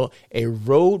Hotel, a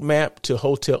roadmap to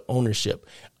hotel ownership.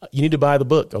 You need to buy the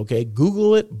book. Okay.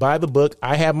 Google it, buy the book.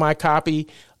 I have my copy.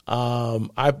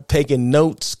 I've taken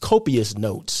notes, copious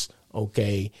notes.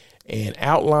 Okay. And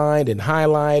outlined and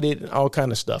highlighted and all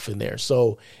kind of stuff in there.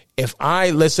 So if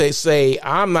let's say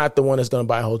I'm not the one that's going to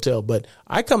buy a hotel, but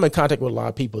I come in contact with a lot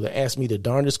of people that ask me the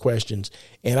darndest questions.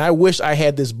 And I wish I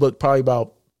had this book probably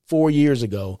about 4 years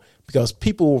ago, because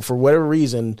people, for whatever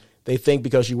reason, they think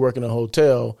because you work in a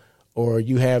hotel or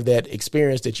you have that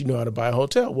experience that you know how to buy a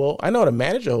hotel. Well, I know how to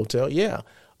manage a hotel. Yeah.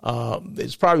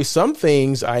 There's probably some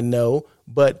things I know,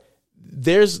 but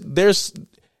there's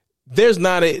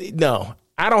not no.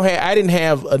 I didn't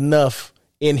have enough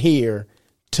in here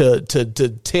to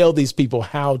tell these people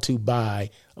how to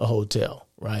buy a hotel,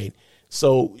 right?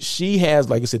 So she has,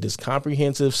 like I said, this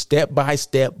comprehensive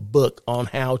step-by-step book on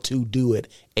how to do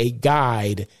it, a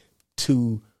guide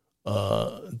to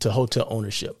hotel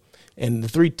ownership. And the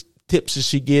three tips that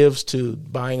she gives to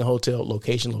buying a hotel: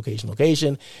 location.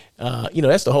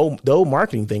 That's the whole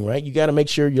marketing thing, right? You got to make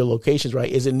sure your location's right.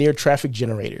 Is it near traffic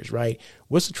generators, right?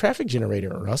 What's the traffic generator,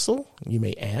 Russell? You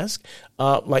may ask.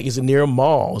 Is it near a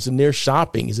mall? Is it near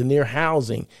shopping? Is it near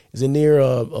housing? Is it near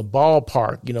a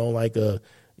ballpark, like a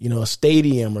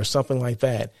stadium or something like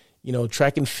that?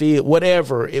 Track and field,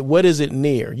 whatever. What is it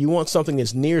near? You want something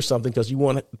that's near something because you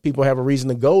want people to have a reason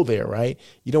to go there, right?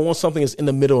 You don't want something that's in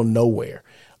the middle of nowhere.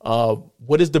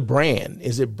 What is the brand?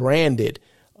 Is it branded?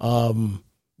 You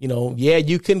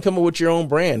can come up with your own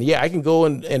brand. Yeah, I can go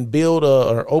and build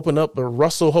or open up a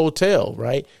Russell Hotel,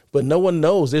 right? But no one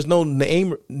knows. There's no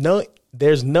name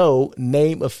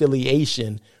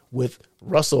affiliation with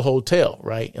Russell Hotel,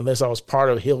 right? Unless I was part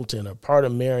of Hilton or part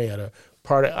of Marriott or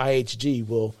part of IHG.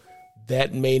 Well,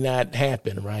 that may not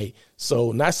happen, right?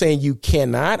 So not saying you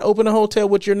cannot open a hotel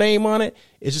with your name on it.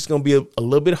 It's just going to be a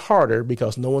little bit harder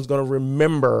because no one's going to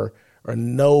remember or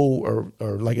know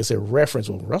or like I said, reference.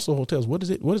 Well, Russell Hotels, what is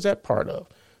it? What is that part of?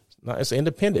 No, it's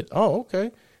independent. Oh,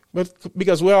 okay. But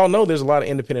because we all know there's a lot of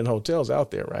independent hotels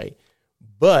out there, right?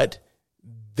 But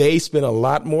they spend a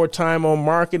lot more time on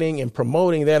marketing and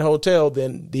promoting that hotel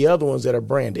than the other ones that are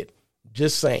branded.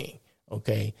 Just saying.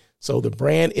 Okay. So the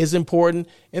brand is important.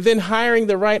 And then hiring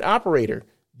the right operator.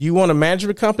 Do you want a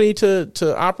management company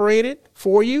to operate it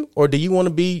for you? Or are you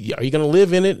going to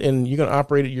live in it and you're going to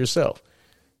operate it yourself?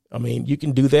 I mean, you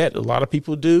can do that. A lot of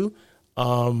people do.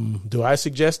 Do I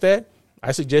suggest that?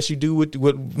 I suggest you do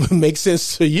what makes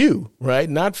sense to you, right?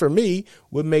 Not for me,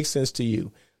 what makes sense to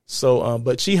you. So,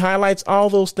 but she highlights all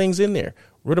those things in there.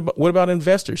 What about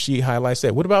investors? She highlights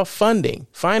that. What about funding,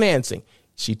 financing?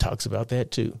 She talks about that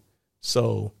too.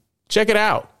 So check it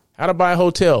out. How to Buy a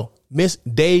Hotel. Miss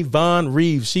Davon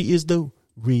Reeves. She is the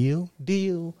real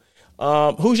deal.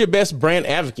 Who's your best brand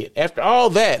advocate? After all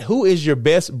that, who is your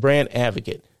best brand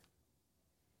advocate?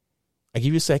 I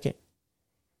give you a second.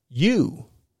 You.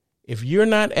 If you're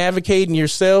not advocating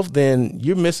yourself, then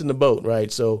you're missing the boat,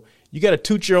 right? So you got to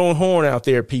toot your own horn out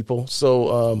there, people.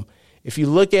 So if you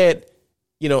look at,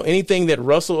 anything that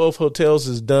Russell of Hotels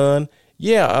has done,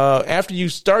 after you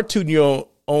start tooting your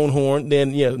own horn,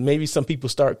 then maybe some people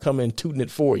start coming tooting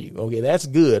it for you. Okay, that's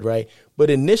good, right? But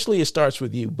initially it starts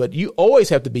with you. But you always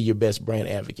have to be your best brand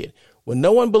advocate. When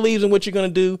no one believes in what you're going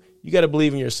to do, you got to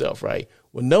believe in yourself, right?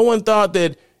 When no one thought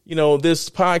that this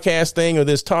podcast thing or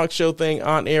this talk show thing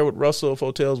on air with Russell of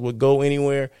Hotels would go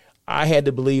anywhere, I had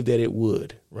to believe that it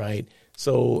would, right?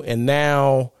 So, and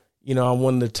now, I'm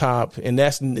one of the top, and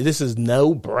this is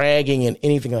no bragging and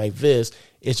anything like this.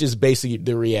 It's just basically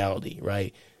the reality,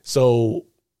 right? So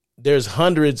there's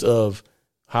hundreds of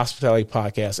hospitality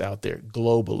podcasts out there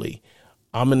globally.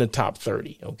 I'm in the top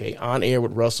 30. Okay. On Air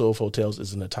with Russell of Hotels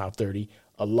is in the top 30,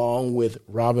 along with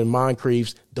Robin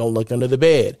Moncrief's Don't Look Under the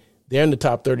Bed. They're in the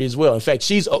top 30 as well. In fact,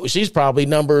 she's probably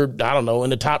numbered, I don't know, in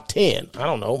the top 10. I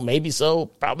don't know, maybe so,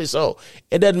 probably so.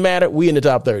 It doesn't matter. We in the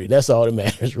top 30. That's all that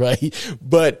matters, right?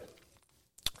 But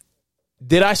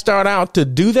did I start out to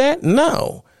do that?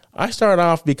 No. I started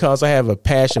off because I have a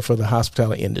passion for the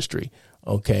hospitality industry.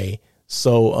 Okay.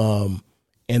 So,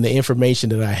 and the information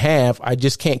that I have, I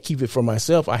just can't keep it for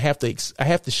myself. I have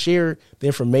to share the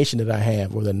information that I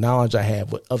have or the knowledge I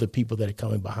have with other people that are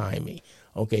coming behind me.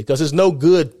 Okay. Because it's no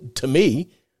good to me.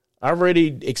 I've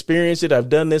already experienced it. I've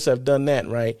done this. I've done that.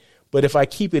 Right. But if I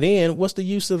keep it in, what's the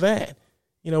use of that?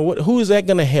 Who is that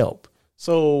going to help?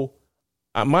 So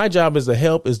my job is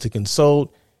to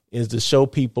consult, is to show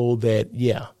people that,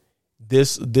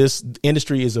 this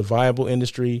industry is a viable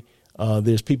industry.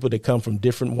 There's people that come from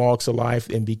different walks of life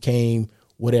and became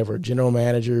whatever, general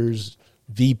managers,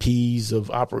 VPs of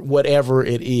whatever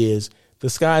it is. The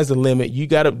sky's the limit.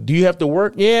 Do you have to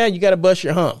work? Yeah, you got to bust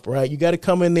your hump, right? You got to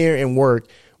come in there and work,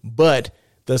 but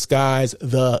the sky's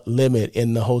the limit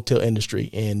in the hotel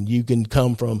industry. And you can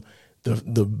come from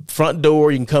the front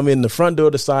door. You can come in the front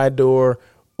door, the side door,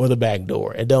 or the back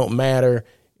door. It don't matter.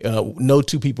 No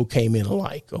two people came in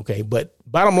alike. Okay. But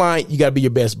bottom line, you got to be your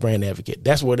best brand advocate.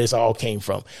 That's where this all came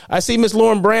from. I see Miss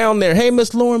Lauren Brown there. Hey,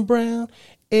 Miss Lauren Brown,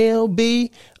 LB.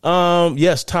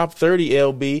 Yes, top 30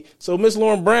 LB. So Miss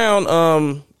Lauren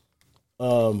Brown,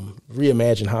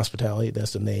 Reimagine Hospitality.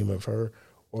 That's the name of her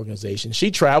organization.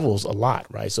 She travels a lot,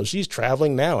 right? So she's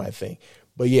traveling now, I think.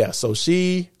 But yeah, so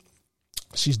she's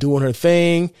doing her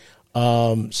thing.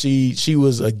 She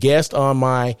was a guest on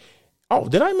my. Oh,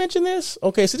 did I mention this?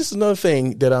 Okay, so this is another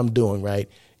thing that I'm doing, right?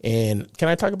 And can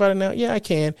I talk about it now? Yeah, I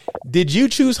can. Did you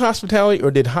choose hospitality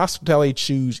or did hospitality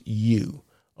choose you?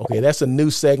 Okay, that's a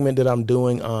new segment that I'm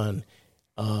doing on.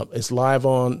 It's live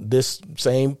on this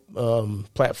same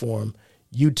platform,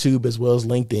 YouTube, as well as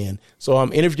LinkedIn. So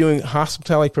I'm interviewing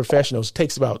hospitality professionals. It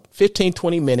takes about 15,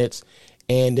 20 minutes.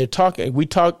 And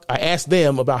I asked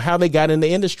them about how they got in the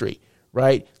industry,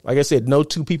 right? Like I said, no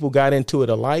two people got into it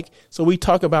alike. So we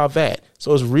talk about that.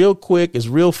 So it's real quick. It's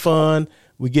real fun.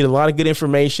 We get a lot of good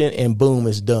information and boom,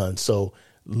 it's done. So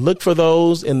look for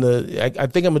those I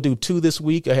think I'm going to do 2 this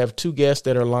week. I have 2 guests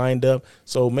that are lined up.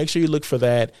 So make sure you look for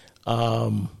that.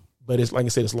 But it's like I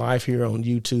said, it's live here on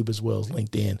YouTube as well as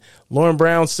LinkedIn. Lauren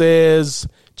Brown says,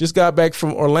 just got back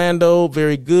from Orlando.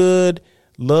 Very good.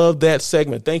 Love that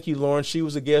segment. Thank you, Lauren. She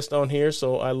was a guest on here,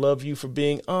 so I love you for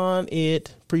being on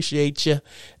it. Appreciate you.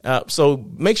 So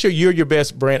make sure you're your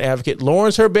best brand advocate.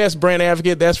 Lauren's her best brand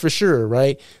advocate, that's for sure,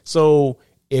 right? So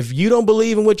if you don't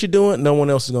believe in what you're doing, no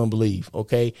one else is going to believe,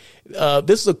 okay?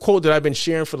 This is a quote that I've been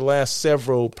sharing for the last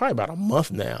probably about a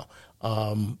month now.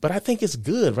 But I think it's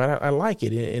good, right? I like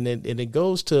it. And it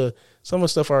goes to some of the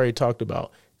stuff I already talked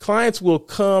about. Clients will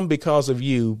come because of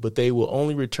you, but they will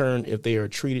only return if they are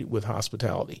treated with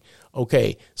hospitality.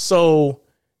 Okay. So,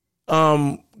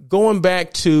 going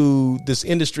back to this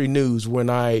industry news,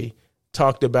 when I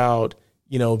talked about,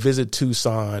 Visit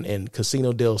Tucson and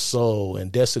Casino del Sol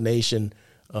and Destination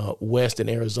West in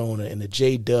Arizona and the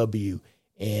JW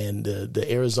and the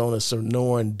Arizona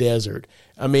Sonoran Desert.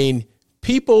 I mean,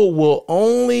 people will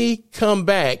only come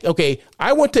back. Okay,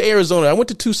 I went to Arizona. I went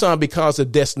to Tucson because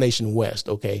of Destination West.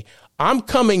 Okay, I'm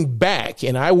coming back,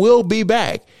 and I will be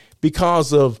back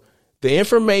because of the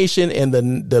information and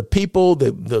the people,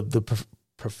 the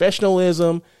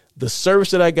professionalism, the service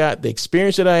that I got, the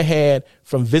experience that I had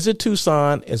from Visit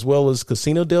Tucson, as well as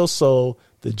Casino del Sol,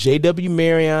 the JW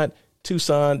Marriott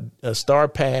Tucson Star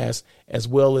Pass, as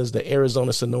well as the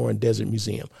Arizona Sonoran Desert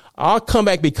Museum. I'll come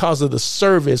back because of the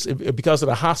service, because of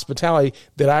the hospitality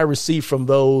that I received from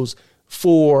those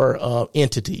 4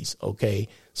 entities. Okay.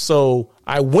 So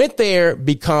I went there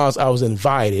because I was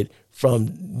invited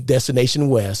from Destination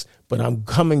West, but I'm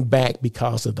coming back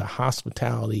because of the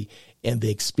hospitality and the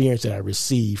experience that I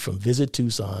received from Visit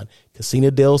Tucson,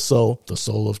 Casino del Sol, the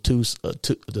soul of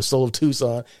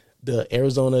Tucson, the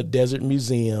Arizona Desert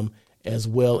Museum, as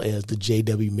well as the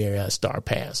JW Marriott Star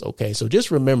Pass. Okay, so just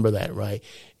remember that, right?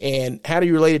 And how do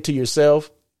you relate it to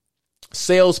yourself?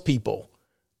 Salespeople,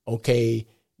 okay,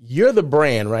 you're the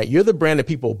brand, right? You're the brand that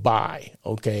people buy,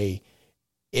 okay?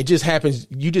 It just happens,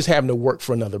 you just happen to work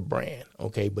for another brand,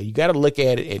 okay? But you got to look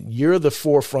at it, and you're the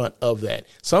forefront of that.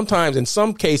 Sometimes, in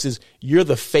some cases, you're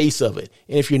the face of it.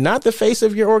 And if you're not the face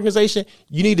of your organization,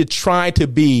 you need to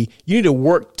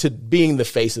work to being the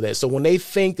face of that. So when I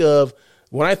think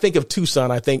of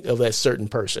Tucson, I think of that certain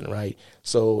person, right?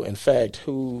 So, in fact,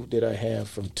 who did I have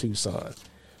from Tucson?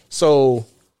 So,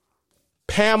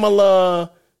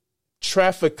 Pamela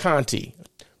Traficante.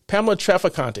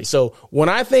 So, when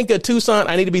I think of Tucson,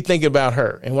 I need to be thinking about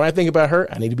her. And when I think about her,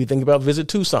 I need to be thinking about Visit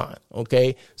Tucson,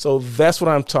 okay? So, that's what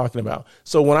I'm talking about.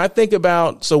 So,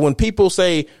 when people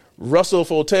say Russell of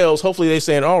Hotels, hopefully they're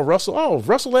saying,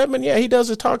 Russell Edmond, yeah, he does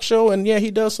a talk show, and yeah,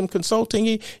 he does some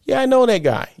consulting. I know that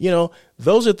guy.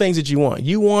 Those are things that you want.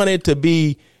 You want it to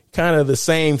be kind of the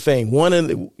same thing.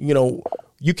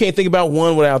 You can't think about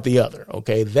one without the other.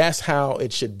 Okay. That's how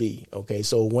it should be. Okay.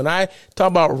 So when I talk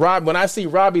about when I see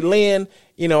Robbie Lynn,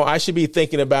 I should be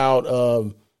thinking about,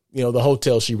 the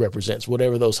hotel she represents,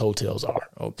 whatever those hotels are.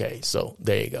 Okay. So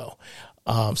there you go.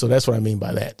 So that's what I mean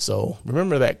by that. So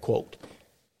remember that quote.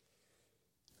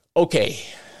 Okay.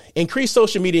 Increase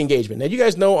social media engagement. Now, you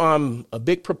guys know I'm a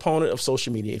big proponent of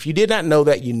social media. If you did not know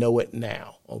that, you know it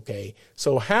now. Okay.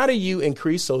 So how do you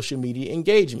increase social media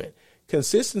engagement?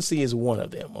 Consistency is one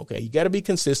of them. Okay. You got to be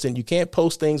consistent. You can't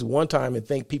post things one time and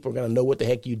think people are going to know what the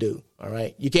heck you do. All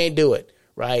right. You can't do it.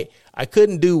 Right. I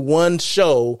couldn't do one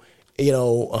show,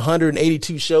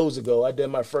 182 shows ago. I did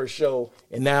my first show,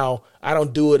 and now I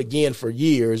don't do it again for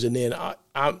years. And then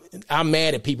I'm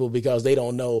mad at people because they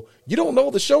don't know. You don't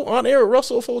know the show On Air at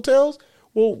Russell of Hotels?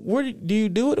 Well, where do you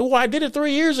do it? Well, I did it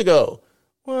 3 years ago.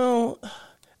 Well,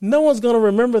 no one's going to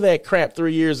remember that crap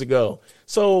 3 years ago.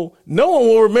 So no one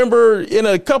will remember in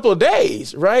a couple of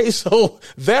days, right? So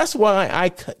that's why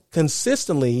I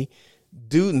consistently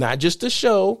do not just the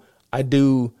show. I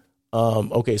do.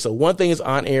 Okay, so one thing is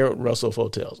On Air at Russell of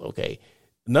Hotels. Okay.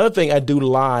 Another thing, I do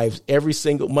lives every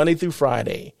single Monday through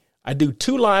Friday. I do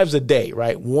 2 lives a day,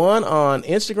 right? One on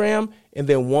Instagram and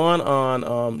then one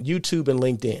on YouTube and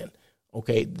LinkedIn.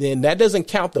 Okay. Then that doesn't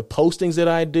count the postings that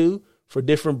I do for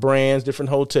different brands, different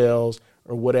hotels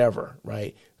or whatever,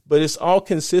 right? but it's all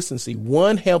consistency.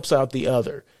 One helps out the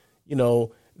other.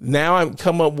 Now I'm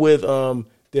come up with,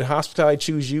 did hospitality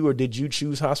choose you or did you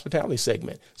choose hospitality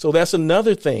segment? So that's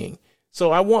another thing.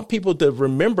 So I want people to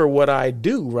remember what I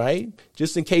do, right?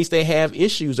 Just in case they have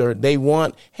issues or they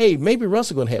want, hey, maybe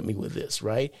Russell going to help me with this,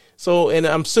 right? So, and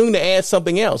I'm soon to add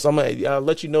something else. I'll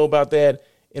let you know about that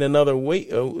in another week,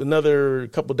 another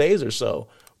couple of days or so.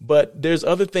 But there's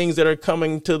other things that are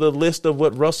coming to the list of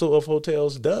what Russell of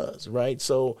Hotels does, right?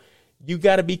 So you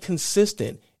got to be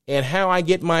consistent. And how I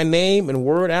get my name and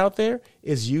word out there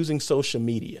is using social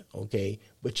media, okay?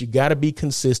 But you got to be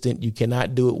consistent. You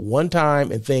cannot do it one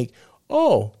time and think,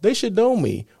 oh, they should know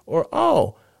me, or,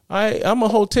 oh, I'm a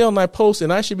hotel and I post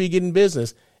and I should be getting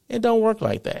business. It don't work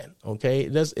like that, okay?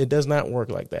 It does not work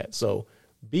like that. So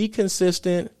be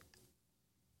consistent,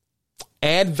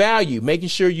 add value, making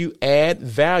sure you add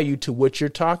value to what you're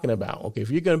talking about, okay? If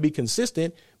you're going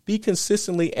to be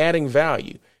consistently adding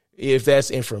value. If that's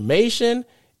information,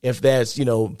 if that's,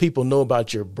 people know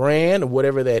about your brand or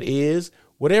whatever that is,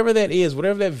 whatever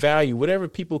that value, whatever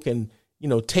people can,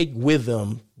 take with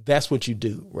them, that's what you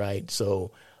do, right?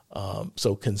 So,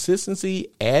 so consistency,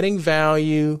 adding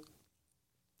value,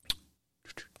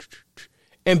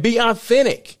 and be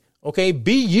authentic. Okay.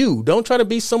 Be you. Don't try to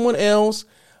be someone else.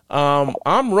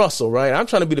 I'm Russell, right? I'm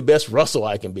trying to be the best Russell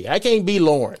I can be. I can't be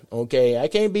Lauren. Okay. I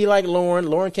can't be like Lauren.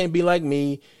 Lauren can't be like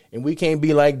me, and we can't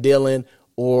be like Dylan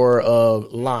or,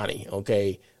 Lonnie.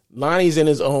 Okay. Lonnie's in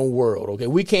his own world. Okay.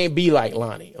 We can't be like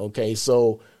Lonnie. Okay.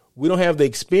 So we don't have the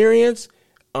experience.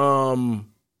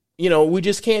 We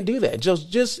just can't do that.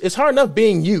 Just it's hard enough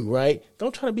being you, right?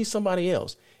 Don't try to be somebody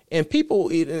else. And people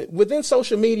within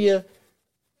social media,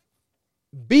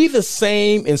 be the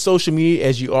same in social media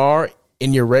as you are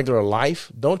in your regular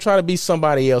life. Don't try to be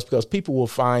somebody else, because people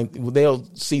they'll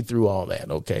see through all that.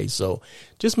 Okay. So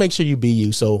just make sure you be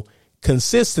you. So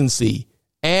consistency,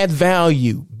 add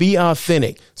value, be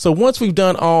authentic. So once we've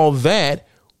done all that,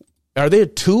 are there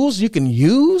tools you can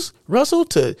use, Russell,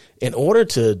 in order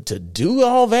to do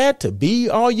all that, to be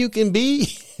all you can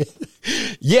be?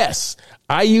 Yes,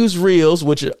 I use Reels,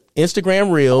 which are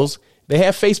Instagram Reels. They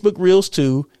have Facebook Reels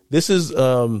too. This is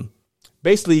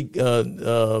basically in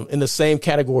the same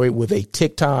category with a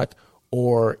TikTok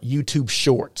or YouTube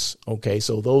Shorts. Okay,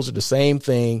 so those are the same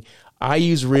thing. I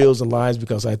use Reels and Lives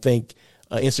because I think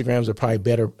Instagrams are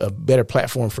probably a better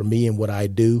platform for me and what I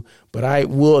do, but I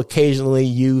will occasionally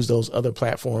use those other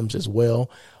platforms as well.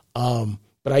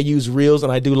 But I use Reels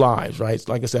and I do lives, right?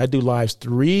 Like I said, I do lives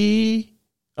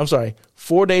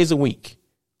 4 days a week.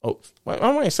 Oh, what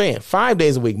am I saying? 5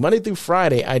 days a week, Monday through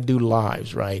Friday, I do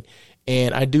lives, right?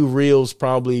 And I do Reels I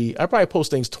probably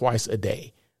post things twice a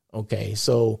day. Okay.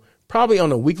 So probably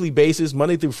on a weekly basis,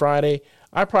 Monday through Friday,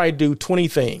 I probably do 20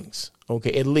 things.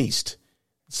 Okay. At least.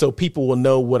 So people will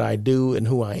know what I do and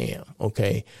who I am.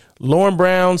 Okay. Lauren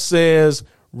Brown says,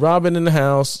 Robin in the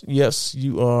house. Yes,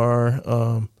 you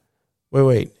are.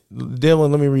 Wait.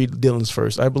 Dylan, let me read Dylan's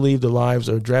first. I believe the lives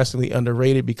are drastically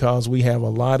underrated because we have a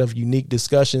lot of unique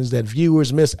discussions that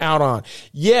viewers miss out on.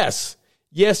 Yes.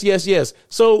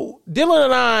 So Dylan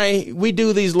and we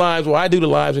do these lives. Well, I do the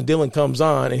lives and Dylan comes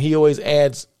on and he always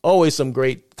adds some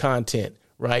great content.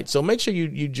 Right. So make sure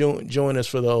you join us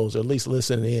for those, or at least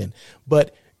listen in.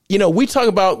 But, we talk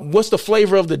about what's the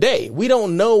flavor of the day. We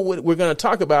don't know what we're going to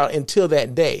talk about until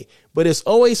that day. But it's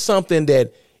always something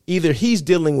that either he's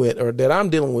dealing with or that I'm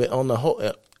dealing with on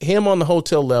him on the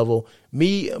hotel level,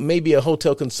 me maybe a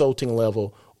hotel consulting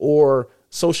level or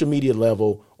social media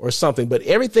level or something. But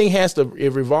everything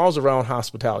it revolves around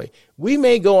hospitality. We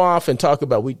may go off and talk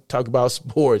about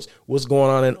sports, what's going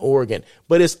on in Oregon,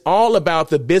 but it's all about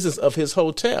the business of his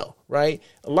hotel, right?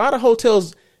 A lot of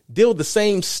hotels deal with the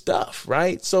same stuff,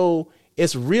 right? So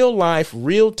it's real life,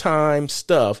 real time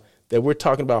stuff that we're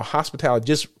talking about hospitality,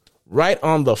 just right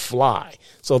on the fly.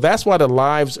 So that's why the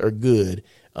lives are good,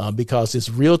 because it's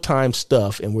real time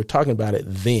stuff and we're talking about it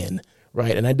then,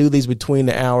 right? And I do these between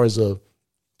the hours of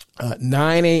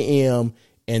 9 a.m.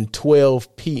 and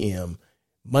 12 p.m.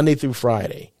 Monday through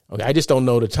Friday. Okay. I just don't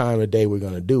know the time of day we're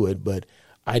going to do it, but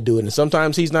I do it. And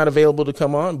sometimes he's not available to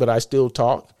come on, but I still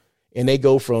talk, and they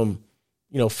go from,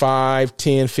 5,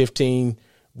 10, 15.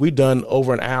 We've done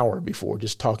over an hour before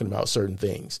just talking about certain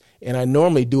things. And I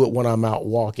normally do it when I'm out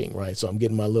walking, right? So I'm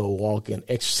getting my little walking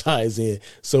exercise in.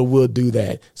 So we'll do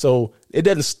that. So it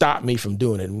doesn't stop me from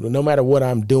doing it. No matter what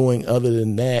I'm doing other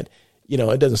than that,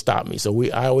 it doesn't stop me. So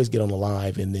I always get on the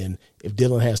live. And then if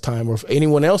Dylan has time or if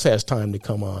anyone else has time to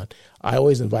come on, I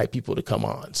always invite people to come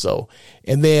on. So,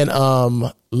 and then,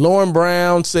 Lauren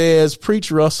Brown says, preach,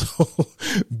 Russell,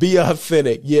 be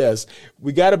authentic. Yes,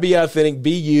 we got to be authentic.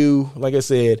 Be you. Like I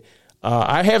said,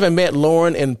 I haven't met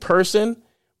Lauren in person,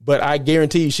 but I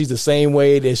guarantee you she's the same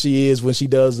way that she is when she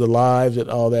does the lives and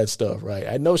all that stuff, right?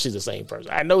 I know she's the same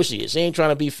person. I know she is. She ain't trying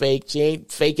to be fake. She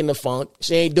ain't faking the funk.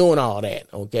 She ain't doing all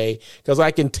that, okay? Because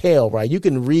I can tell, right? You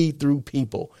can read through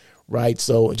people, right?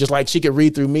 So just like she could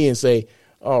read through me and say,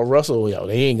 oh, Russell,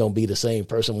 they ain't going to be the same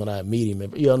person when I meet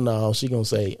him. No, she going to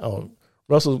say, oh,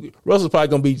 Russell's probably going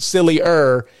to be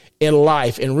sillier in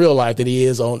life, in real life, than he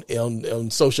is on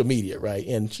social media, right?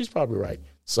 And she's probably right.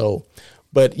 So,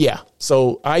 but yeah,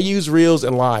 so I use Reels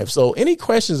and Live. So any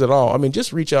questions at all, I mean,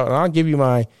 just reach out and I'll give you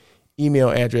my email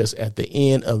address at the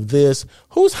end of this.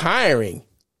 Who's hiring?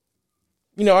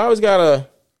 I always got to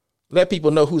let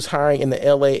people know who's hiring in the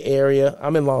LA area.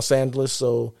 I'm in Los Angeles,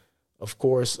 so of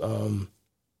course,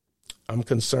 I'm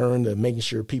concerned of making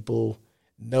sure people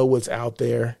know what's out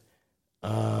there.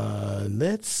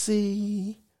 Let's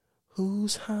see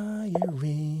who's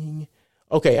hiring.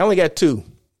 Okay, I only got 2.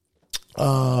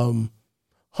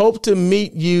 Hope to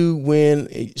meet you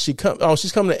when she comes. Oh,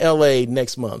 she's coming to LA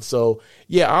next month. So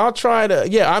yeah, I'll try to.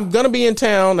 Yeah, I'm going to be in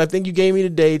town. I think you gave me the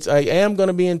dates. I am going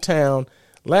to be in town.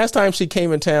 Last time she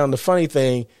came in town, the funny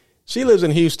thing, she lives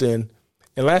in Houston.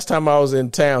 And last time I was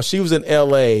in town, she was in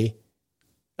LA.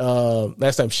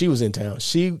 Last time she was in town,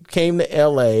 she came to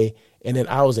LA and then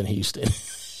I was in Houston.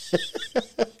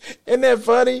 Isn't that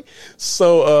funny?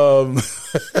 So,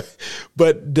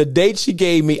 but the date she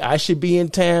gave me, I should be in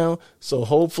town. So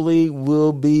hopefully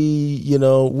we'll be,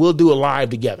 we'll do a live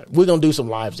together. We're going to do some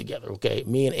lives together. Okay.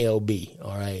 Me and LB.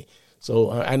 All right.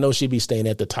 So I know she'd be staying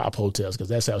at the top hotels because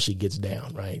that's how she gets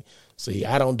down. Right. See,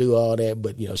 I don't do all that,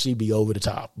 but she'd be over the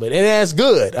top, and that's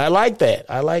good. I like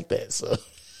that. So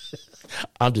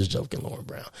I'm just joking, Lauren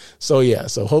Brown. So yeah.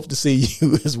 So hope to see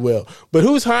you as well, but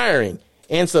who's hiring?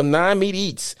 And some non-meat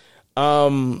eats.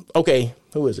 Okay,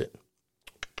 who is it?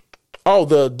 Oh,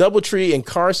 the DoubleTree in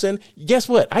Carson. Guess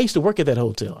what? I used to work at that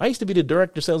hotel. I used to be the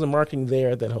director of sales and marketing there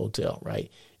at that hotel, right?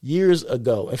 Years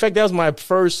ago. In fact, that was my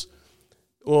first,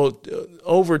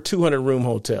 over 200 room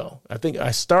hotel. I think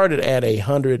I started at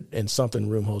 100 and something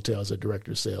room hotel as a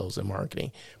director of sales and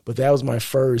marketing, but that was my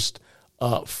first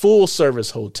full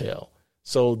service hotel.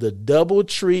 So the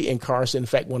DoubleTree in Carson. In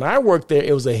fact, when I worked there,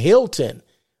 it was a Hilton.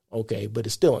 Okay, but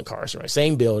it's still in Carson, right?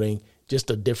 Same building, just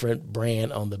a different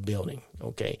brand on the building.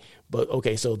 Okay, but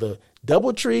okay, so the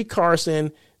DoubleTree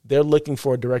Carson, they're looking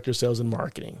for a director of sales and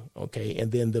marketing. Okay, and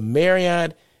then the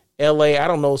Marriott LA, I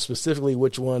don't know specifically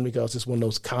which one because it's one of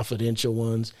those confidential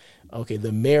ones. Okay,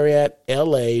 the Marriott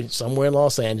LA, somewhere in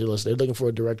Los Angeles, they're looking for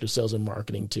a director of sales and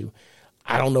marketing too.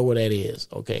 I don't know where that is.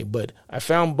 Okay, but I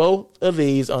found both of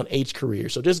these on H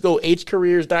Careers. So just go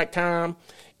hcareers.com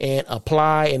and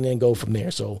apply and then go from there.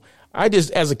 So I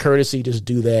just, as a courtesy, just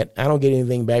do that. I don't get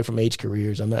anything back from H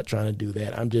Careers. I'm not trying to do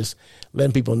that. I'm just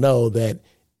letting people know that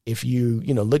if you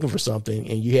looking for something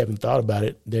and you haven't thought about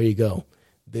it, there you go.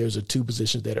 There's 2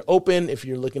 positions that are open if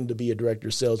you're looking to be a director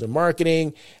of sales and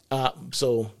marketing.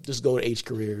 So just go to H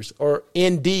Careers or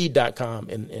Indeed.com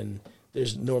and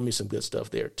there's normally some good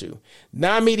stuff there too.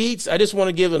 Non-meat eats. I just want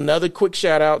to give another quick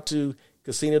shout out to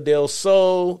Casino del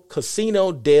Sol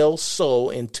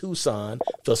in Tucson,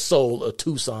 the soul of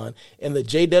Tucson, and the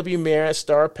JW Marriott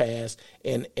Star Pass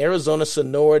and Arizona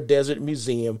Sonora Desert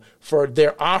Museum for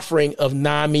their offering of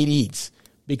non-meat eats.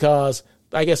 Because,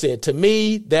 like I said, to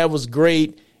me, that was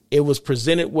great. It was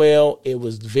presented well. It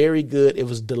was very good. It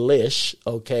was delish.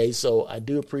 Okay, so I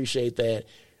do appreciate that.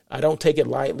 I don't take it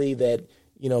lightly that,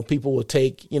 people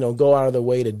will go out of their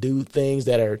way to do things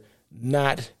that are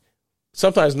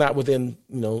sometimes not within,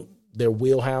 their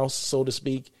wheelhouse, so to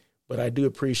speak, but I do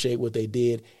appreciate what they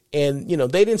did. And,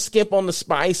 they didn't skip on the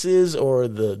spices or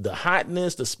the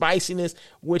hotness, the spiciness,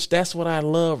 which that's what I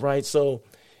love, right? So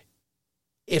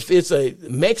if it's a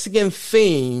Mexican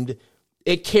themed,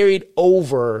 it carried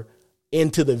over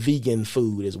into the vegan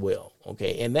food as well.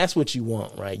 Okay. And that's what you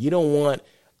want, right?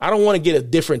 I don't want to get a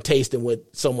different taste than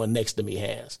what someone next to me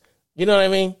has. You know what I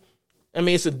mean?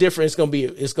 It's a different, it's going to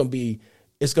be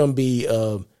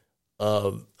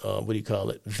what do you call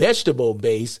it? Vegetable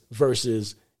based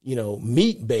versus,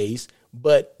 meat based,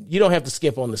 but you don't have to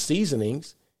skip on the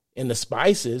seasonings and the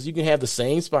spices. You can have the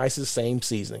same spices, same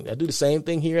seasoning. I do the same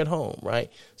thing here at home,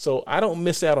 right? So I don't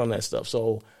miss out on that stuff.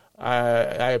 So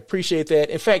I appreciate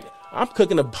that. In fact, I'm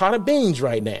cooking a pot of beans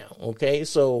right now. Okay.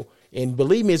 So, and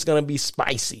believe me, it's going to be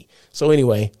spicy. So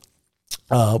anyway,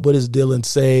 what does Dylan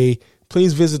say?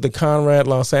 Please visit the Conrad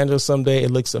Los Angeles someday.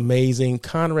 It looks amazing.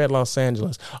 Conrad Los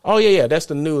Angeles. Oh yeah. That's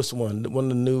the newest one. One of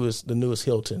the newest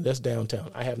Hilton. That's downtown.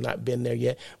 I have not been there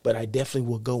yet, but I definitely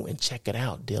will go and check it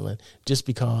out, Dylan, just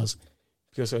because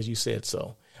because as you said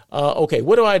so. Okay,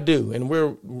 what do I do? And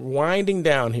we're winding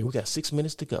down here. We got 6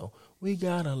 minutes to go. We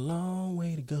got a long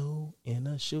way to go and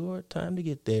a short time to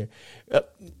get there.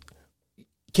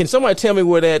 Can somebody tell me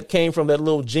where that came from, that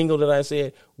little jingle that I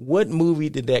said? What movie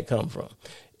did that come from?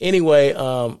 Anyway,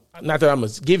 not that I'm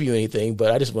going to give you anything,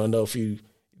 but I just want to know if you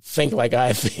think like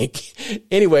I think.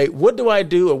 Anyway, what do I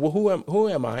do, or who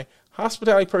am I?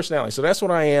 Hospitality personality. So that's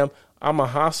what I am. I'm a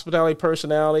hospitality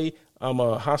personality. I'm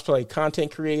a hospitality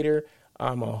content creator.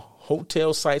 I'm a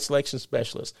hotel site selection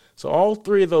specialist. So all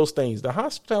three of those things. The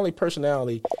hospitality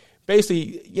personality,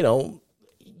 basically,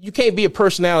 you can't be a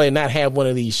personality and not have one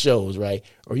of these shows, right?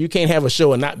 Or you can't have a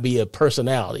show and not be a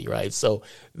personality, right? So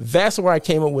that's where I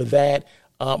came up with that.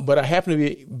 But I happen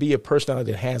to be a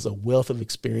personality that has a wealth of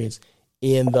experience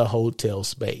in the hotel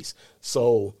space.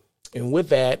 So, and with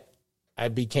that, I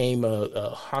became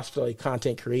a hospitality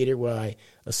content creator where I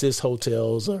assist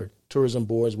hotels or tourism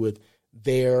boards with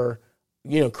their,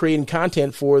 creating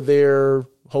content for their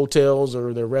hotels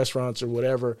or their restaurants or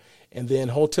whatever. And then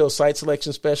hotel site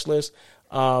selection specialist.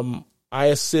 I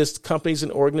assist companies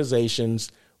and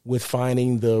organizations with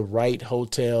finding the right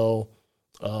hotel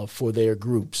for their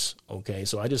groups. Okay,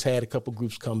 so I just had a couple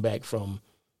groups come back from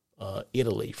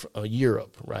Italy,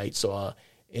 Europe, right? So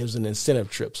it was an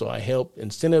incentive trip. So I help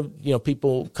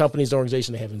people, companies,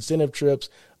 organizations that have incentive trips,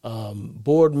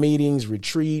 board meetings,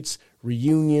 retreats,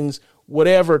 reunions,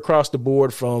 whatever across the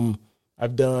board.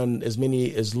 I've done as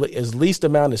least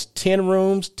amount as 10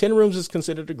 rooms. 10 rooms is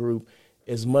considered a group,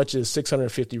 as much as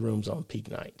 650 rooms on peak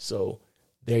night. So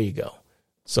there you go.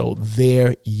 Smokey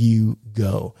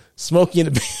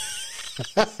in the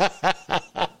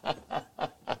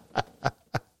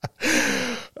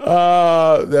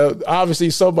obviously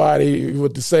somebody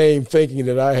with the same thinking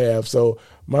that I have. So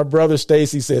my brother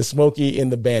Stacy says Smokey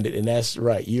and the Bandit, and that's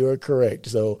right. You are correct.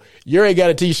 So you already got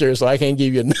a T-shirt, so I can't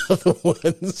give you another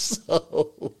one.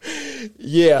 So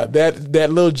yeah, that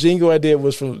little jingle I did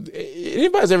was from.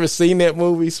 Anybody's ever seen that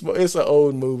movie? It's an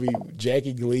old movie.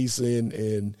 Jackie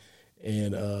Gleason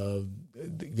and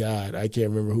God, I can't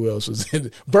remember who else was in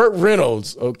it. Burt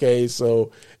Reynolds. Okay,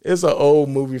 so it's an old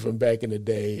movie from back in the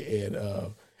day,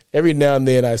 and every now and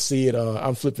then I see it.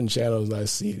 I'm flipping channels and I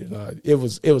see it. And it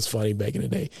was funny back in the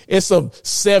day. It's some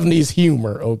 70s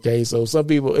humor. Okay, so some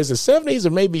people, it's the 70s or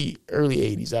maybe early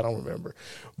 80s. I don't remember,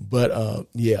 but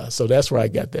yeah. So that's where I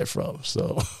got that from.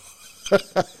 So.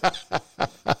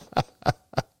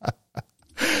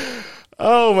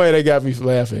 Oh man, they got me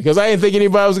laughing because I didn't think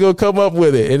anybody was going to come up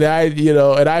with it, and I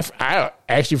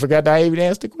actually forgot that I even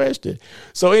asked the question.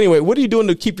 So anyway, what are you doing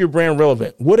to keep your brand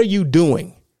relevant? What are you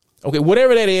doing? Okay,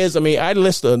 whatever that is. I mean, I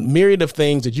list a myriad of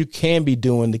things that you can be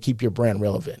doing to keep your brand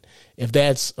relevant. If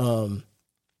that's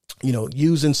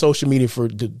using social media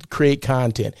to create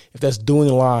content, if that's doing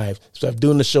live stuff,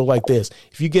 doing the show like this,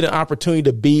 if you get an opportunity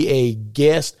to be a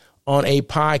guest on a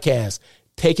podcast,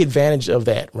 take advantage of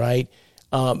that, right?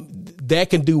 That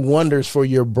can do wonders for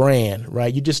your brand,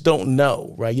 right? You just don't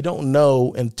know, right? You don't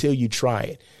know until you try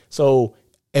it. So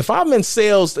if I'm in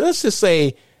sales, let's just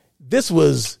say this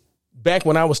was back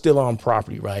when I was still on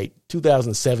property, right?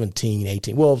 2017,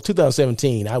 18. Well,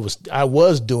 2017, I was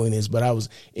doing this, but I was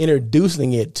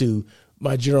introducing it to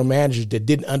my general managers that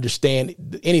didn't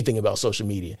understand anything about social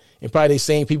media. And probably the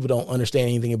same people don't understand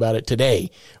anything about it today.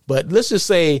 But let's just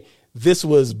say this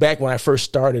was back when I first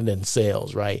started in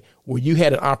sales, right? Where you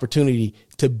had an opportunity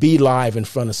to be live in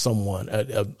front of someone,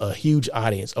 a huge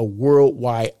audience, a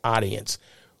worldwide audience.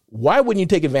 Why wouldn't you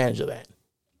take advantage of that?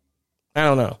 I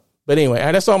don't know. But anyway,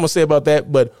 that's all I'm going to say about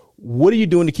that. But what are you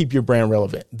doing to keep your brand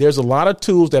relevant? There's a lot of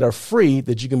tools that are free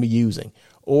that you can be using.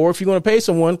 Or if you're going to pay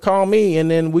someone, call me and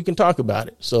then we can talk about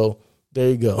it. So there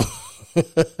you go.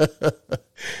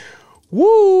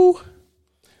 Woo.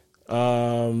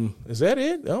 Is that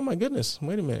it? Oh my goodness.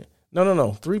 Wait a minute.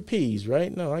 No. 3 P's,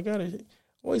 right? No, I got it.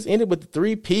 Always ended with the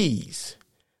 3 P's.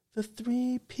 The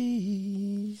 3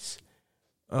 P's.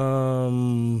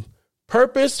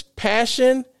 Purpose,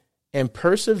 passion, and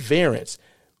perseverance.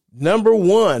 Number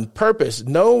 1, purpose.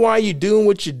 Know why you're doing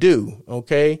what you do.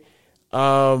 Okay.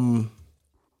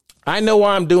 I know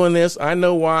why I'm doing this. I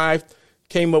know why I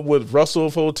came up with Russell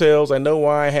of Hotels. I know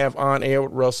why I have On Air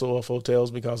with Russell of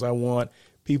Hotels, because I want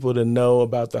people to know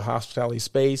about the hospitality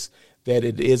space, that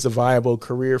it is a viable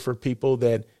career for people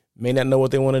that may not know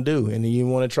what they want to do. And you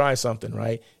want to try something,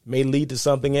 right? It may lead to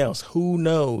something else. Who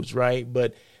knows, right?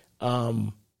 But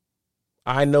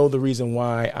I know the reason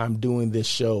why I'm doing this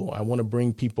show. I want to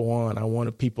bring people on. I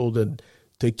want people to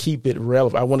keep it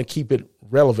relevant. I want to keep it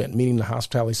relevant, meaning the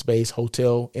hospitality space,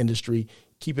 hotel industry,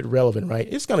 keep it relevant, right?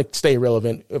 It's going to stay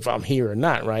relevant if I'm here or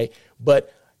not, right?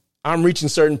 But I'm reaching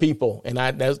certain people, and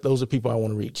those are people I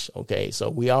want to reach. Okay, so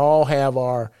we all have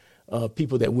our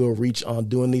people that we'll reach on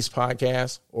doing these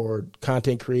podcasts or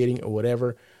content creating or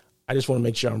whatever. I just want to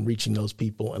make sure I'm reaching those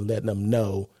people and letting them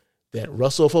know that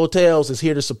Russell of Hotels is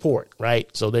here to support, right?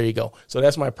 So there you go. So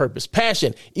that's my purpose.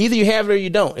 Passion. Either you have it or you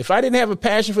don't. If I didn't have a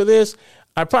passion for this,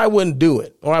 I probably wouldn't do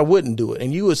it, or I wouldn't do it.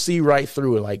 And you would see right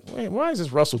through it like, man, why is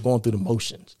this Russell going through the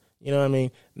motions? You know what I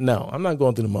mean? No, I'm not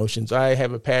going through the motions. I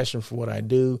have a passion for what I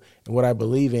do and what I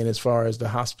believe in as far as the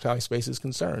hospitality space is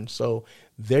concerned. So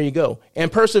there you go.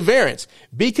 And perseverance.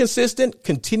 Be consistent.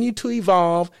 Continue to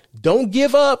evolve. Don't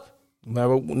give up.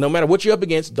 No matter what you're up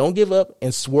against, don't give up,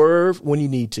 and swerve when you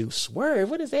need to.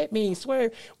 Swerve? What does that mean?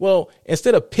 Swerve? Well,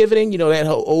 instead of pivoting, that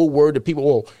whole old word that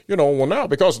people, now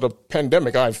because of the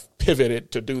pandemic, I've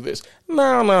pivoted to do this.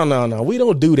 No. We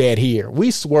don't do that here.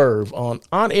 We swerve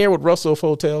on air with Russell of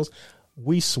Hotels.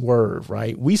 We swerve,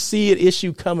 right? We see an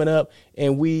issue coming up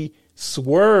and we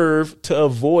swerve to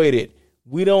avoid it.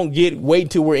 We don't wait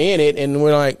until we're in it and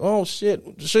we're like, oh shoot,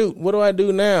 what do I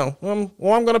do now? I'm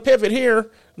going to pivot here.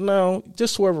 No,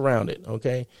 just swerve around it.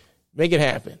 Okay. Make it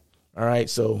happen. All right.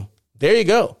 So there you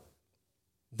go.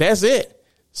 That's it.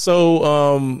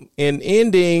 So, in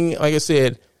ending, like I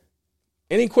said,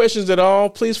 any questions at all,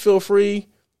 please feel free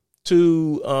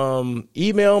to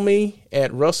email me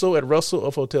at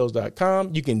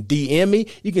russell@russellofhotels.com. You can DM me.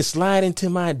 You can slide into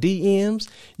my DMs.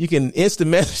 You can instant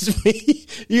message me.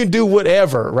 You can do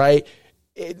whatever, right?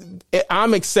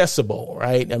 I'm accessible,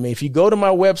 right? I mean, if you go to my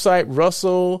website,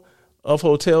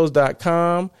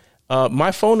 russellofhotels.com,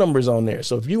 my phone number is on there.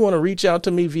 So if you want to reach out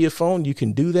to me via phone, you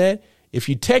can do that. If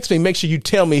you text me, make sure you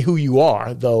tell me who you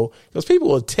are, though, because people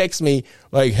will text me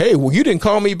like, hey, well, you didn't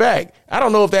call me back. I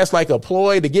don't know if that's like a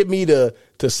ploy to get me to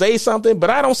say something, but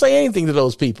I don't say anything to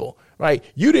those people, right?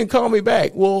 You didn't call me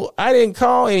back. Well, I didn't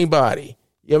call anybody.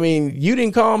 I mean, you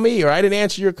didn't call me or I didn't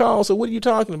answer your call. So what are you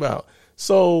talking about?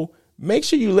 So make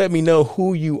sure you let me know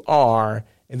who you are,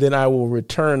 and then I will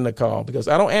return the call, because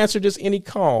I don't answer just any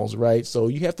calls, right? So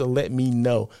you have to let me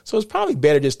know. So it's probably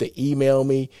better just to email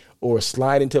me or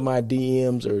slide into my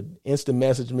DMs or instant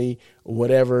message me or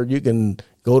whatever. You can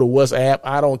go to WhatsApp.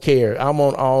 I don't care. I'm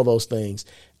on all those things.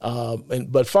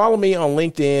 But follow me on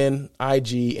LinkedIn,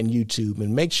 IG, and YouTube.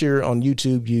 And make sure on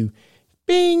YouTube you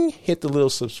hit the little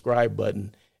subscribe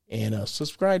button and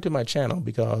subscribe to my channel,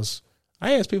 because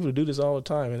I ask people to do this all the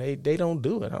time and they don't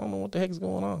do it. I don't know what the heck is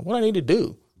going on. What I need to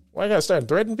do? Why I got to start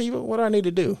threatening people? What do I need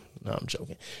to do? No, I'm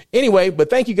joking. Anyway, but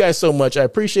thank you guys so much. I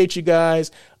appreciate you guys.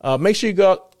 Make sure you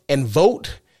go out and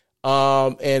vote.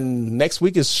 And next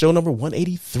week is show number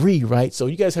 183, right? So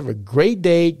you guys have a great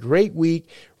day, great week.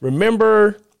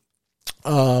 Remember,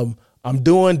 I'm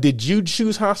doing Did You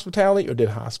Choose Hospitality or Did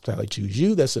Hospitality Choose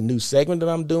You? That's a new segment that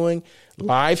I'm doing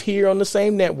live here on the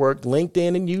same network,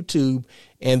 LinkedIn and YouTube.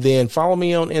 And then follow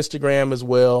me on Instagram as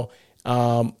well.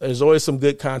 There's always some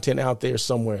good content out there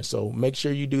somewhere. So make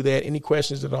sure you do that. Any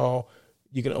questions at all,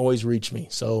 you can always reach me.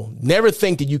 So never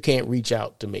think that you can't reach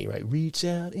out to me, right? Reach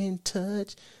out and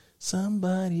touch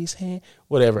somebody's hand,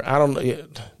 whatever. I don't know.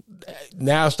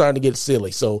 Now I'm starting to get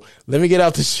silly. So let me get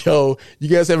out the show. You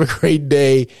guys have a great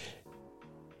day.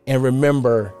 And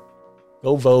remember,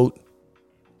 go vote.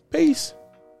 Peace.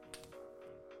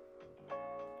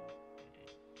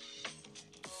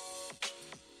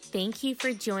 Thank you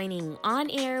for joining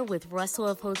On Air with Russell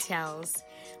of Hotels.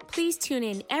 Please tune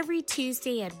in every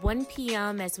Tuesday at 1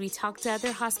 p.m. as we talk to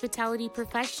other hospitality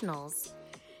professionals.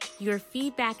 Your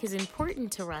feedback is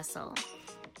important to Russell.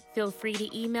 Feel free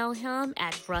to email him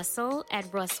at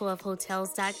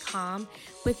russell@russellofhotels.com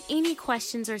with any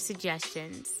questions or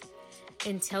suggestions.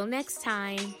 Until next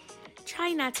time,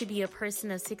 try not to be a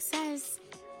person of success.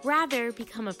 Rather,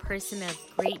 become a person of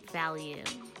great value.